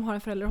barn som har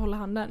en förälder och håller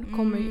handen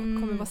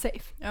kommer vara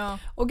safe. Ja.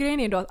 Och grejen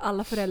är då att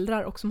alla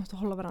föräldrar också måste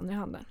hålla varandra i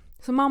handen.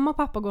 Så mamma och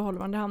pappa går och håller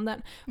varandra i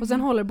handen. Och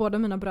sen håller båda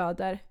mina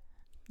bröder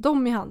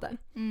dem i handen.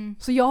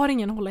 Så jag har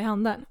ingen att hålla i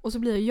handen. Och så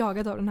blir jag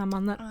jagad av den här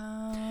mannen.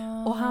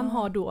 Och han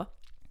har då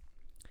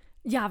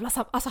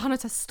alltså han har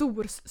ett så här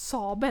stor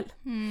sabel.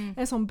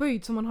 En sån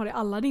böjd som man har i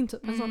Aladdin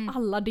typ. En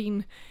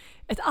sån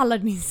ett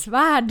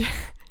Aladdin-svärd.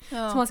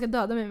 Ja. Som han ska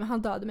döda mig, men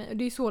han dödar mig. Och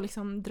det är så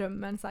liksom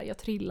drömmen, så här, jag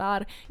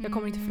trillar, jag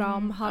kommer inte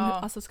fram, han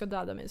alltså ska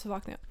döda mig, så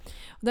vaknar jag.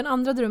 Och den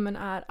andra drömmen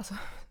är alltså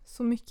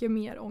så mycket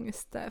mer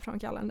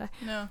ångestframkallande.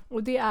 Ja.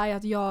 Och det är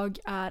att jag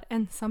är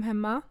ensam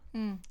hemma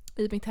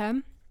i mitt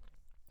hem.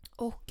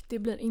 Och det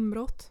blir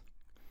inbrott.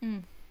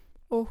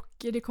 Och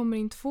det kommer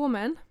in 2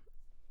 män.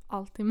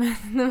 Alltid män.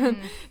 Men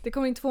det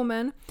kommer in 2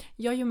 män.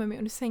 Jag gömmer mig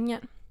under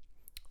sängen.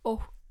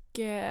 Och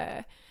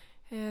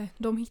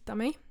de hittar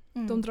mig.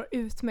 De drar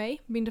ut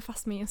mig, binder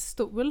fast mig i en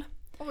stol.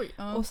 Oj,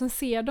 och sen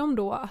ser de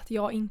då att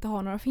jag inte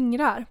har några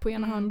fingrar på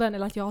ena handen,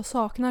 eller att jag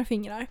saknar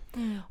fingrar.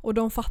 Och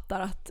de fattar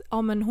att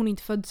men hon är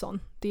inte född sån.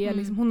 Det är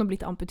liksom, hon har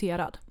blivit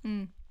amputerad.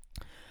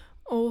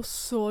 Och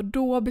så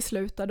då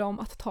beslutar de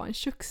att ta en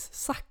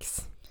kökssax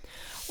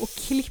och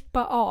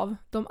klippa av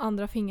de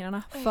andra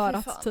fingrarna för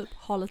att typ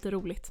ha lite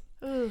roligt.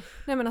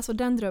 Nej men alltså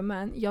den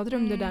drömmen, jag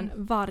drömde den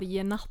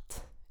varje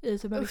natt i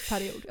typ en viss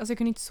period. Alltså jag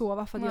kunde inte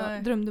sova för att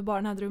jag drömde bara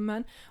den här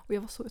drömmen. Och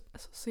jag var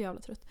så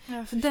jävla trött.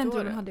 Så den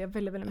drömmen hade jag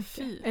väldigt, väldigt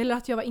mycket. Eller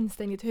att jag var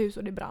instängd i ett hus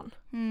och det brann.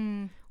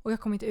 Och jag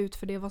kom inte ut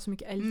för det var så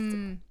mycket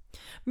eld.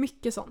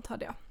 Mycket sånt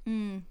hade jag.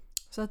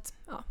 Så att,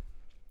 ja.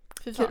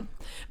 Kul.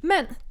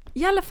 Men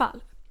i alla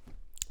fall,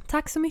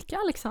 tack så mycket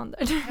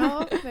Alexander.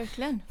 Ja,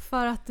 verkligen.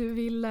 För att du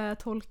vill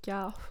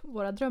tolka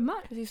våra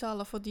drömmar. Precis,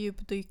 alla fått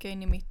djupdyka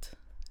in i mitt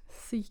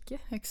psyke.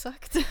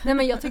 Exakt. Nej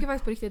men jag tycker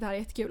faktiskt på riktigt det här är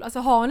jättekul. Alltså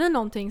har ni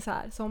någonting så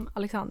här som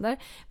Alexander,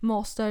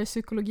 master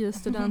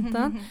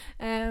psykologistudenten,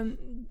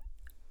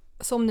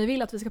 som ni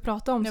vill att vi ska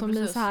prata om, som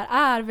ni så här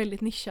är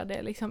väldigt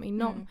nischade liksom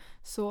inom,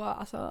 så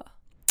alltså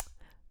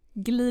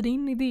glid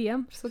in i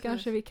DM så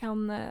kanske vi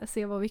kan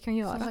se vad vi kan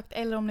göra. Som sagt,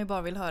 eller om ni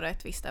bara vill höra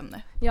ett visst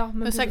ämne. Ja,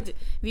 men sagt,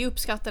 vi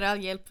uppskattar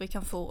all hjälp vi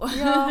kan få.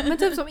 Ja, men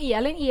typ som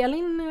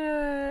Elin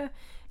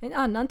en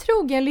annan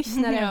trogen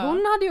lyssnare,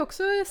 hon hade ju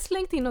också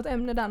slängt in något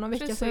ämne där någon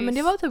vecka sedan, men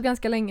det var typ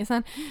ganska länge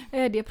sedan.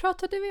 Det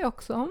pratade vi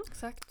också om.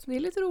 Exakt. Det är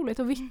lite roligt,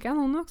 och Vickan,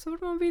 hon har också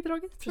varit med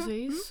bidragit.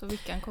 Precis, och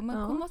Vickan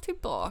kommer komma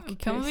tillbaka.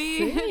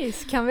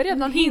 Kan vi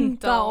redan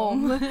hinta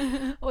om.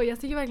 Och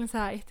jag tycker verkligen så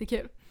här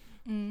jättekul.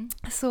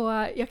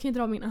 Så jag kan ju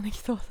dra min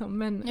anekdot om,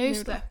 men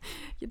just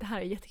det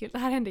här är jättekul. Det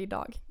här hände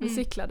idag. Vi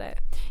cyklade.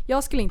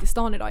 Jag skulle in till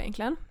stan idag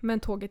egentligen, men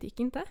tåget gick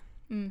inte.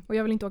 Och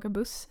jag vill inte åka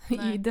buss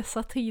i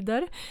dessa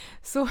tider.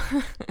 Så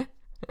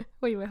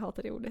oj vad jag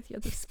hatar det ordet.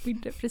 Jag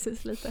spydde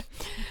precis lite.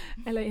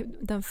 Eller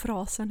den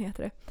frasen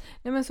heter det.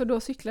 Nej men så då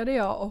cyklade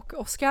jag och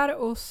Oskar,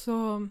 och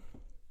så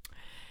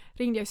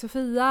ringde jag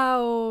Sofia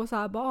och så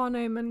här bara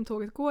nej men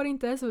tåget går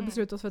inte, så vi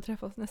beslutade oss för att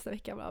träffas nästa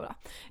vecka, bla bla.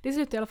 Det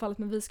slutade i alla fall att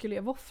vi skulle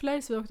göra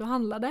våfflor, så vi åkte och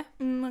handlade.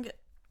 Okay.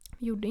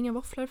 Vi gjorde inga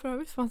våfflor för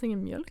övrigt, det fanns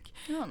ingen mjölk.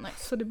 Ja,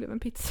 nice. Så det blev en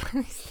pizza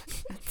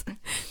istället.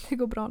 Det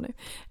går bra nu.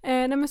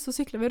 Nej men så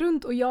cyklade vi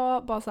runt, och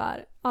jag bara så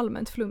här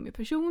allmänt flummig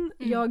person.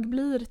 Jag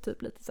blir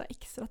typ lite så här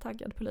extra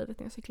taggad på livet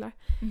när jag cyklar.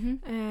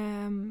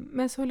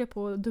 Men så höll jag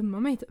på att dumma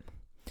mig typ.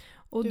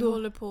 Och du då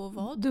håller på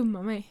vad?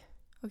 Dumma mig.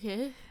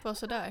 Okej, bara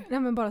sådär? Nej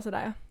men bara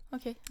sådär, ja.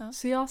 Okay, ja.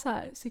 Så jag så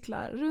här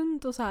cyklar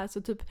runt och så här,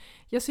 så typ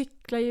jag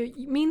cyklar ju,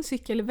 min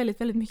cykel är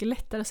väldigt, väldigt mycket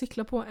lättare att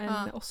cykla på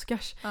än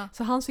Oskars.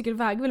 Så han cykel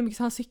väger väldigt mycket,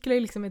 så han cyklar ju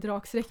liksom i ett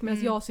raksträck,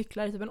 medan jag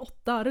cyklar i typ en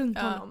 8 runt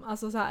honom.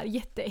 Alltså så här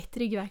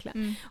jätteättrig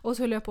verkligen. Och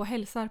så höll jag på och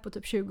hälsar på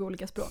typ 20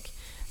 olika språk.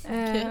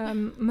 Okay.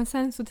 Men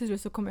sen så till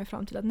slut så kom jag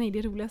fram till att nej,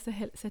 det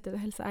roligaste sättet att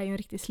hälsa är ju en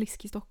riktigt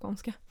sliskig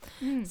stockholmska.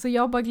 Så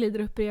jag bara glider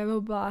upp bredvid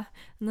och bara,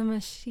 nej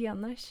men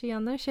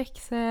tjenare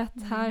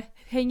kexet, här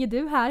hänger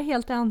du här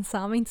helt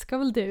ensam, inte ska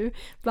väl du,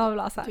 bla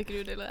bla så här. Tycker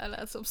du det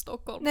lät som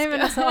stockholmska? Nej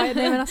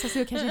men alltså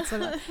så kanske inte så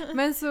där.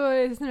 Men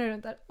så snurrar jag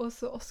runt där, och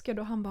så Oskar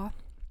då, han bara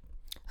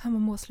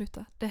må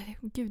sluta, det är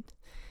gud.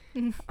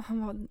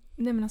 Han bara,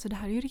 nej men alltså det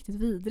här är ju riktigt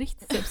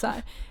vidrigt typ så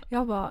här.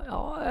 Jag bara,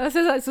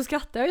 ja, så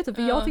skrattade jag ju typ,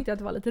 för jag tyckte att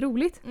det var lite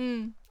roligt.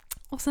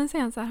 Och sen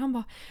säger han så här, han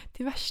bara,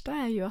 det värsta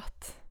är ju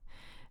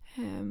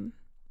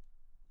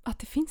att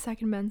det finns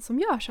säkert män som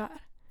gör så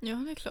här. Ja,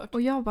 det är klart.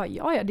 Och jag bara,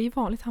 ja det är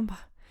vanligt. Han bara,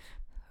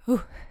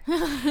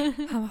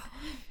 han bara,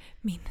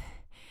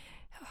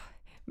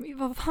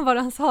 vad fan var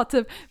det han sa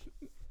typ,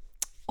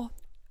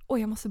 och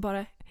jag måste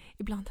bara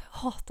ibland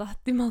hata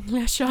det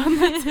manliga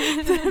könet.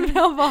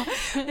 jag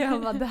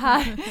bara det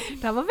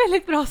här var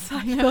väldigt bra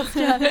sagt,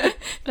 Oskar.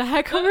 Det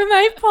här kommer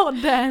med i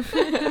podden.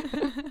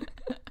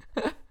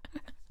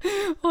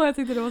 Och jag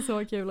tyckte det var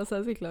så kul och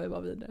sen cyklade vi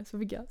bara vidare. Så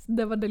fick jag,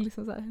 det var det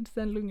liksom så här,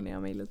 sen lugnade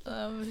jag mig lite.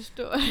 Jag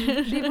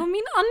förstår. Det var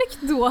min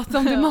anekdot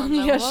om det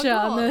manliga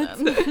könet.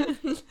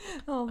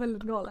 Ja,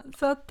 väldigt galen.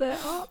 Så att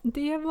ja,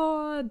 det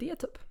var det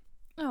typ.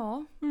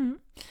 Ja.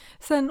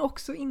 Sen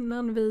också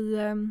innan vi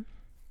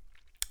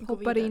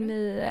hoppar in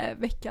i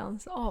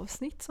veckans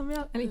avsnitt som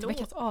eller inte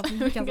veckans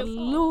avsnitt, veckans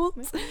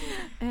låt.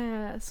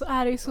 Så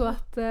är det ju så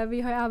att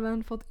vi har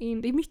även fått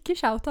in, det är mycket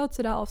shoutouts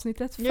i det här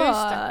avsnittet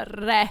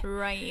för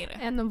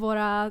en av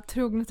våra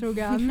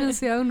trogna,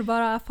 mysiga,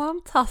 underbara,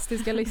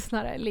 fantastiska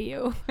lyssnare,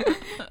 Leo.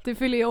 Du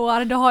fyller ju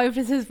år, du har ju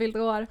precis fyllt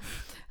år.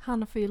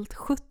 Han har fyllt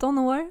 17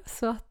 år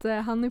så att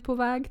han är på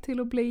väg till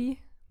att bli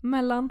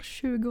mellan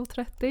 20 och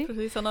 30.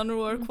 Precis, han har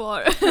några år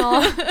kvar.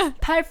 Ja,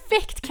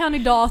 perfekt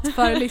kandidat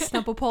för att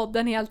lyssna på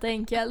podden helt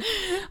enkelt.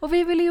 Och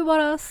vi vill ju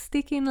bara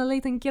sticka in en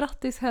liten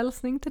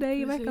grattishälsning till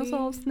dig i veckans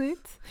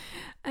avsnitt.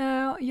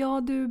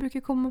 Ja, du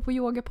brukar komma på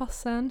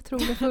yogapassen,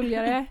 trogen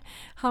följare.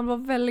 Han var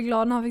väldigt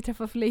glad när han fick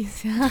träffa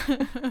Felicia.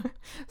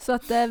 Så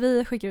att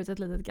vi skickar ut ett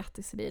litet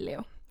grattis till dig,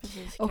 Leo.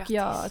 Precis, och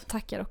jag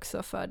tackar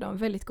också för de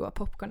väldigt goda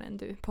popcornen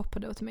du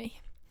poppade åt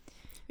mig.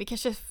 Vi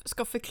kanske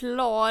ska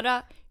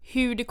förklara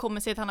hur det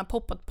kommer sig att han har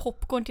poppat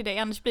popcorn till dig.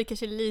 Annars blir det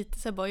kanske lite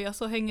så bara, jag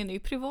så hänger ni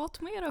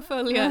privat med era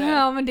följare.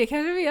 Ja, men det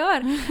kanske vi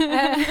gör.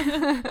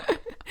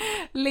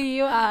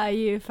 Leo är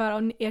ju,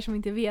 för er som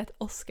inte vet,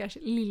 Oscars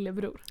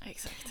lillebror.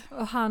 Exakt.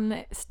 Och han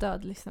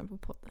stödlyssnar på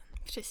podden.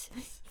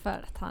 Precis.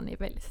 För att han är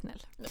väldigt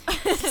snäll.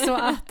 Så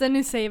att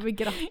nu säger vi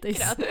grattis.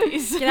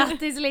 Grattis.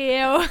 Grattis,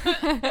 Leo.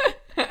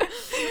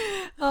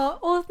 Ja,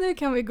 och nu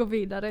kan vi gå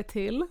vidare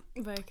till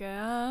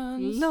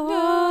veckans låt.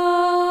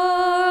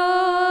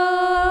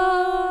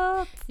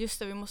 Just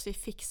det, vi måste ju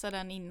fixa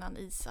den innan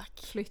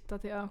Isak flyttar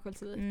till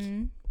Örnsköldsvik.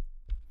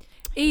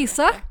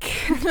 Isak!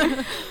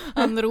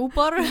 Han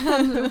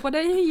ropar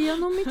dig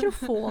genom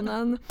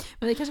mikrofonen.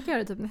 Men vi kanske kan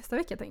göra det typ nästa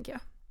vecka, tänker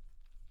jag.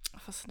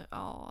 Fast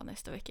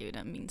nästa vecka är ju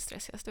den minst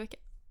stressigaste veckan.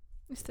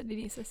 Just det, är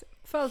din stress.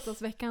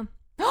 Födelsedagsveckan.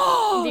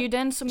 Det är ju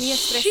den som är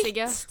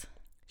stressigast.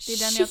 Det är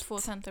den jag har 2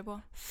 tentor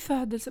på.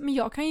 Födelse, men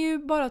jag kan ju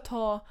bara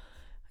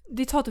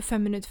det tar typ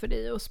 5 minuter för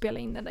dig att spela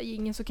in den där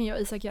jingeln, så kan jag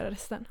och Isak göra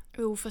resten.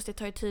 Fast det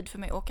tar ju tid för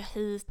mig att åka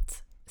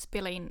hit,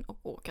 spela in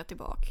och åka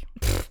tillbaka.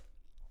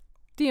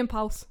 Det är en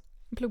paus.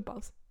 En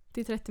pluggpaus.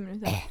 Det är 30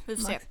 minuter. Vi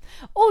får se.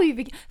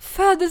 Oj,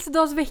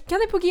 födelsedagsveckan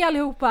är på G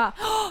allihopa.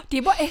 Det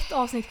är bara ett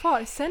avsnitt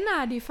kvar. Sen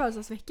är det ju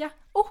födelsedagsvecka.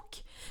 Och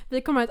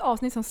vi kommer att ha ett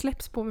avsnitt som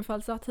släpps på min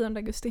födelsedag 10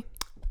 augusti.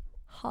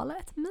 Halla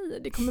ett mig.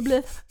 Det kommer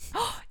bli...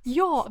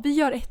 Ja, vi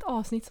gör ett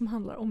avsnitt som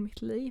handlar om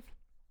mitt liv.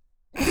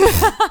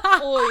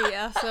 Oj,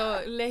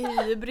 alltså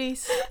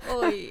lehybris.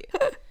 Oj.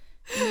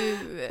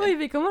 Oj,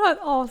 vi kommer att ha ett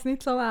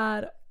avsnitt som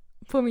är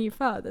på min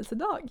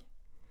födelsedag.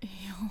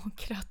 Ja,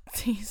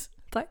 grattis.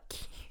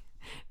 Tack.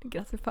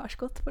 Grattis i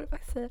förskott får du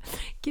faktiskt säga.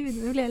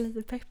 Gud, nu blir jag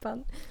lite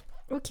peppad.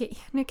 Okej,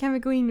 nu kan vi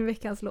gå in i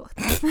veckans låt.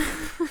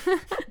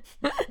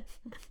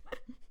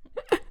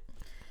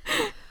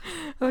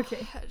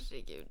 Okej.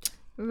 Herregud.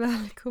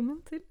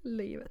 Välkommen till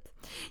livet.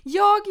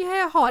 Jag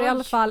har i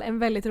alla fall en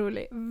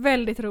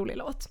väldigt rolig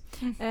låt.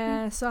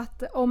 Så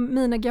att om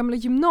mina gamla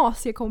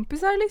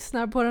gymnasiekompisar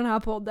lyssnar på den här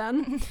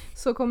podden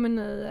så kommer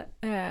ni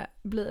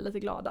bli lite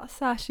glada.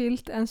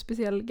 Särskilt en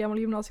speciell gammal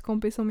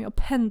gymnasiekompis som jag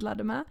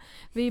pendlade med.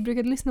 Vi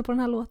brukade lyssna på den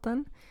här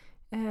låten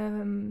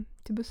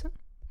till bussen.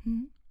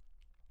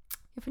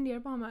 Jag funderar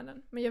på att ha med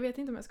den, men jag vet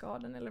inte om jag ska ha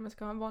den eller om jag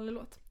ska ha en vanlig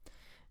låt.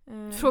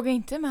 Fråga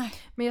inte mig.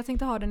 Men jag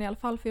tänkte ha den i alla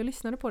fall, för jag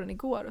lyssnade på den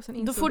igår och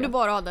sen då får du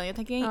bara ha den.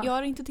 Jag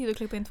har inte tid att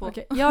klippa in 2.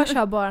 Okej, jag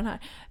kör bara den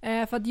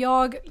här. För att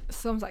jag,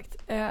 som sagt,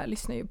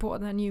 lyssnar ju på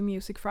den här New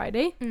Music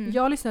Friday.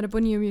 Jag lyssnade på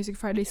New Music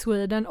Friday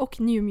Sweden och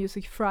New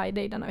Music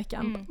Friday denna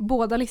veckan.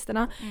 Båda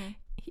listorna.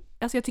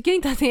 Alltså jag tycker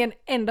inte att det är en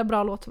enda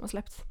bra låt som har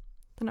släppts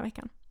den här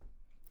veckan.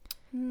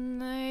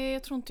 Nej,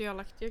 jag tror inte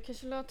jag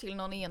kanske la till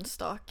någon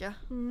enstaka.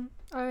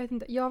 Jag vet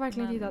inte, jag har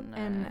verkligen hittat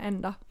en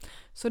enda.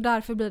 Så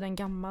därför blir den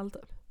gammal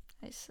typ.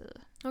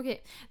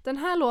 Okej, den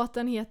här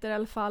låten heter i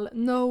alla fall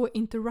No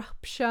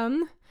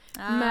Interruption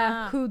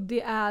med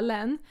Hoodie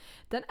Allen.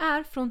 Den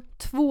är från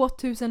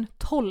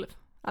 2012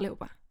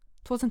 allihopa.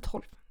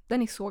 2012.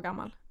 Den är så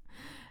gammal.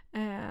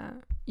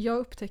 Jag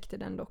upptäckte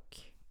den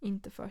dock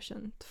inte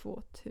förrän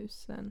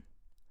 2013.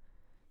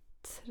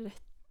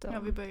 Ja,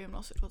 vi började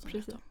gymnasiet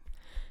 2013.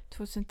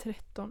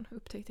 2013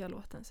 upptäckte jag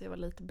låten, så jag var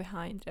lite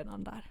behind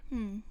redan där.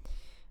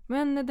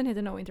 Men den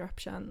heter No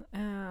Interruption.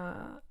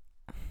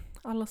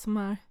 Alla som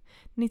är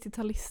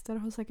 90-talister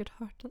har säkert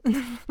hört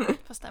den.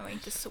 Fast den var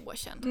inte så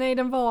känd. Nej,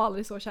 den var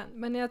aldrig så känd.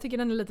 Men jag tycker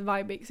den är lite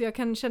vibig. Så jag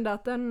kan känna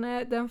att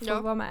den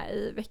får vara med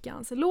i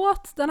veckans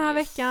låt den här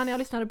veckan. Jag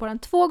lyssnade på den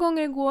 2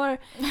 gånger igår.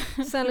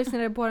 Sen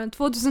lyssnade jag på den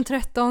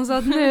 2013. Så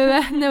att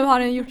nu har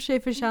den gjort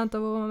sig förtjänt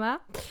av att vara med.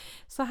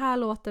 Så här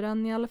låter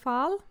den i alla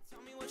fall.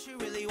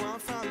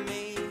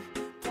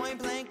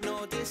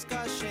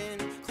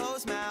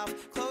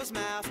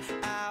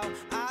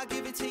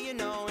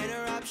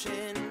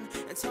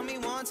 And tell me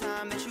one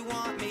time that you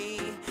want me.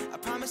 I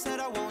promise that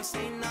I won't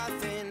say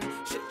nothing.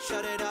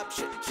 Shut it up,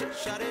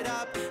 shut it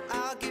up.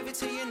 I'll give it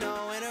to you,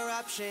 no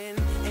interruption. eruption.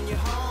 And you're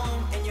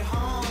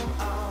home,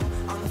 oh,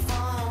 on the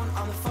phone,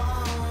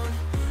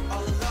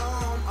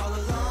 all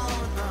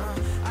alone,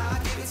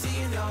 I'll give it to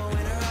you, no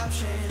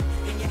interruption.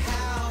 In your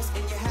house,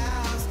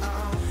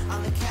 oh,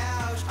 on the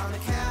couch,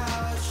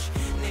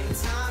 name the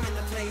time and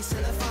the place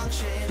and the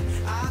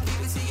function. I'll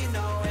give it to you,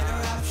 no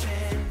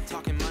interruption.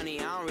 Talking money,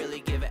 I don't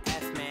really give a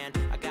F, man.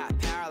 I got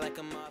power like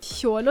a mother.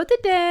 Så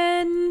låter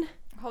den.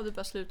 Har du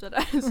bara slutat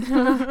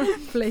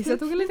där? Place, jag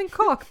tog en liten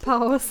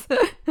kakpaus.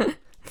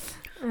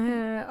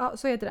 Ja,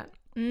 så heter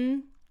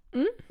den.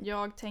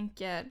 Jag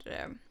tänker...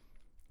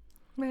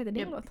 Vad heter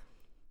din låt?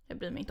 Jag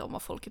bryr mig inte om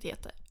vad folket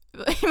heter.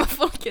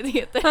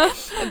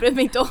 Jag bryr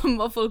mig inte om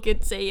vad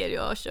folket säger.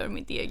 Jag kör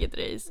mitt eget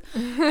race.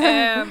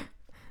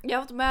 Jag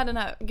har haft med den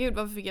här... Gud,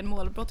 varför fick jag en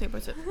målbrott helt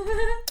plötsligt?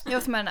 Jag har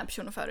haft med den här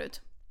personen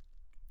förut.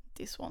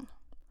 This one.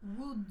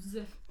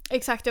 Woods.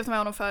 Exakt, jag har haft med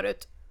honom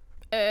förut.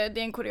 Det är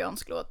en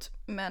koreansk låt,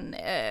 men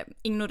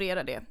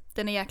ignorera det.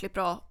 Den är jäkligt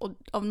bra och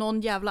av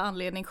någon jävla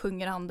anledning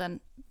sjunger han den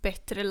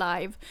bättre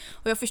live.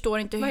 Och jag förstår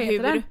inte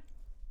hur...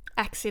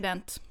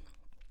 Accident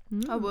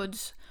av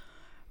Woods.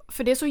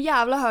 För det är så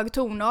jävla hög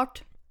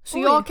tonart. Så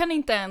jag kan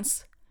inte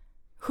ens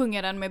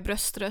sjunga den med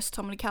bröströst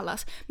som det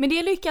kallas. Men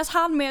det lyckas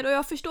han med och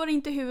jag förstår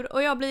inte hur.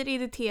 Och jag blir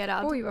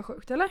irriterad. Oj, vad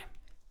sjukt, eller?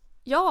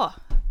 Ja.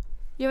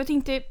 Jag vet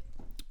inte...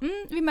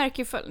 vi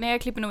märker ju nej,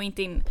 jag klipper nog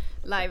inte in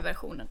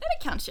live-versionen.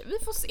 Eller kanske,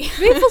 vi får se.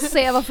 Vi får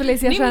se vad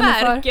Felicia känner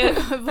för. Ni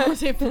märker vad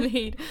det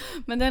blir.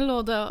 Men den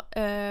låter,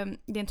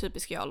 det är en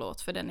typisk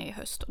jag-låt för den är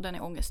höst och den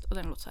är ångest och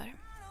den låter så här.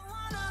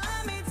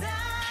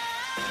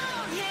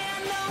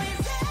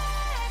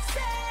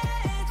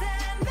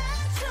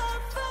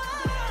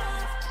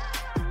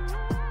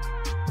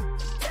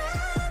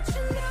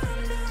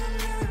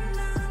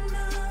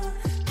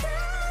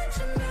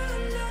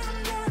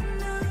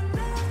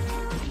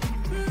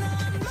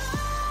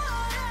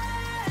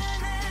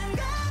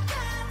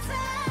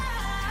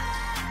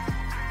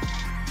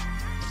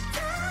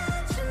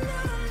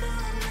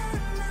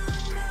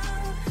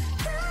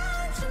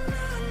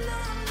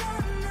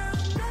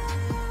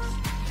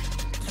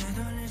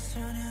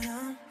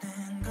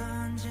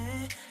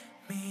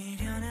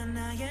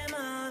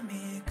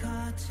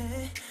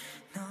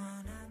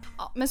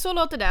 Ja, men så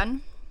låter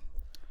den.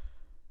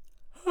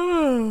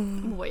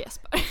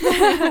 Jesper.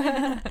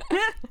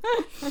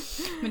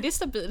 Men det är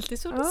stabilt, det är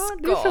så det ska.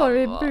 Det är så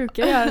vi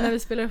brukar göra när vi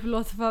spelar upp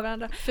låtar för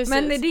varandra. Precis.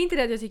 Men det är inte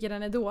det att jag tycker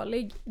den är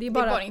dålig. Det är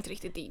bara inte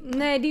riktigt din.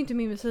 Nej, det är inte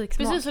min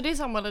musiksmak. Precis, och det är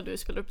samma när du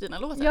spelar upp dina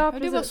låtar. Ja,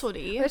 det var så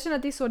det är. Jag känner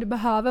att det är så det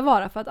behöver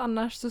vara, för att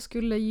annars så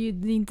skulle ju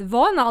det inte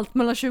vara en allt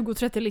mellan 20 och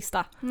 30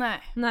 lista.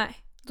 Nej,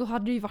 då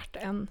hade det ju varit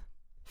en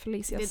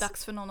Felicias. Det är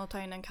dags för någon att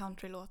ta in en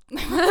countrylåt.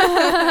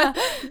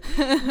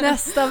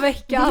 Nästa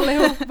vecka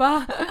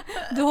allihopa.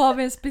 Då har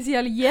vi en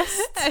speciell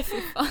gäst. Nej,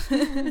 fy fan.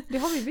 Det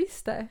har vi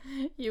visst det.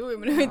 Jo,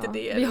 men det var inte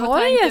det. Vi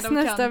har en gäst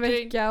nästa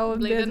vecka.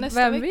 Och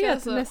vem vet,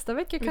 alltså. Nästa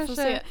vecka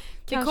kanske...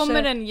 Det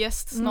kommer en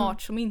gäst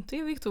snart som inte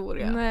är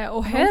Victoria. Nej,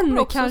 och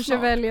hen kanske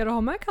väljer att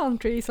ha med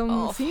country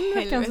som sin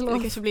veckans låt. Det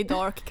kanske blir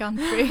dark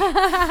country.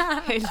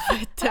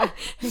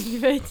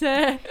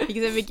 Helvete.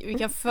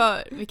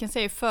 Vi kan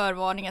säga i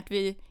förvarning att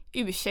vi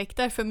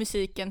ursäktar för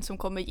musiken som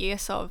kommer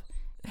ges av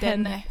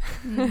denne.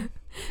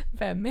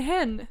 Vem är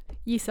hen?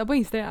 Gissa på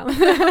Instagram.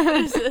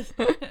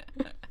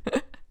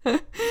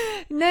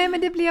 Nej,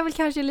 men det blev väl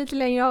kanske lite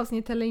längre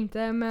avsnitt eller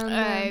inte. Men,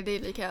 nej, det är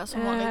lika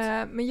som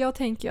vanligt. Men jag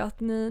tänker att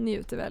ni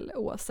njuter väl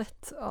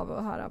oavsett av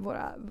att höra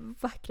våra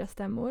vackra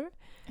stämmor.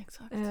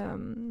 Exakt.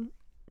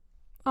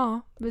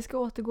 Ja, vi ska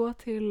återgå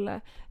till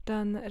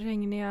den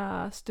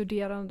regniga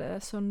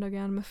studerande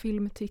söndagen med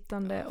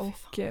filmtittande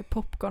och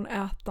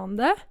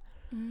popcornätande.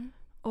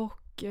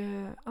 Och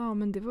ja,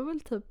 men det var väl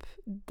typ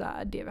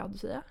det vi hade att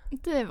säga.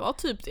 Det var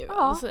typ det vi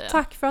hade att säga.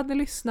 Tack för att ni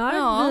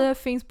lyssnar. Vi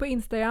finns på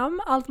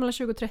Instagram, allt mellan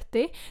 20 och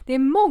 30. Det är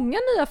många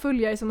nya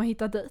följare som har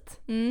hittat dit.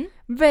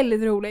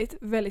 Väldigt roligt,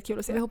 väldigt kul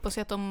att se. Vi hoppas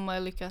att de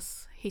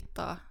lyckas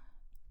hitta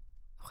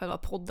själva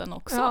podden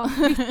också. Ja,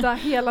 hitta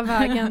hela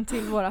vägen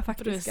till våra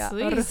faktiska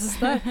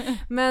röster.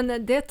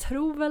 Men det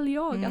tror väl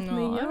jag att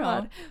ni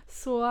gör.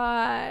 Så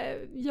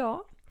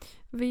ja,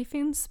 vi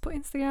finns på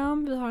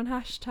Instagram, vi har en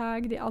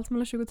hashtag, det är allt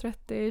mellan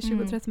 2030,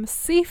 2030 med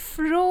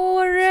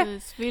siffror.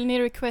 Precis. Vill ni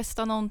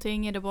requesta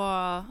någonting är det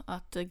bara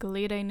att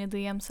glida in i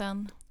DM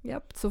sen.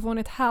 Japp, så får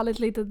ni ett härligt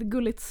litet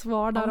gulligt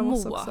svar där av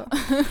oss också.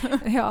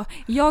 Ja,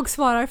 jag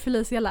svarar,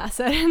 Felicia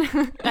läser.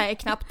 Nej,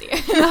 knappt det.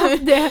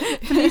 Knappt det.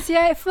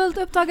 Felicia är fullt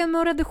upptagen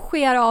med att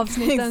redigera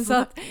avsnitten så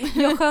att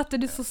jag sköter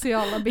det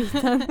sociala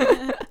biten.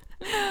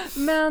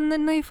 Men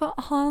ni får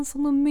ha en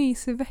sån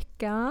mysig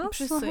vecka.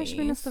 Precis. Så hörs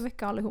vi nästa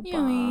vecka allihopa.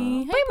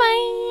 Bye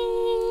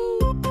bye!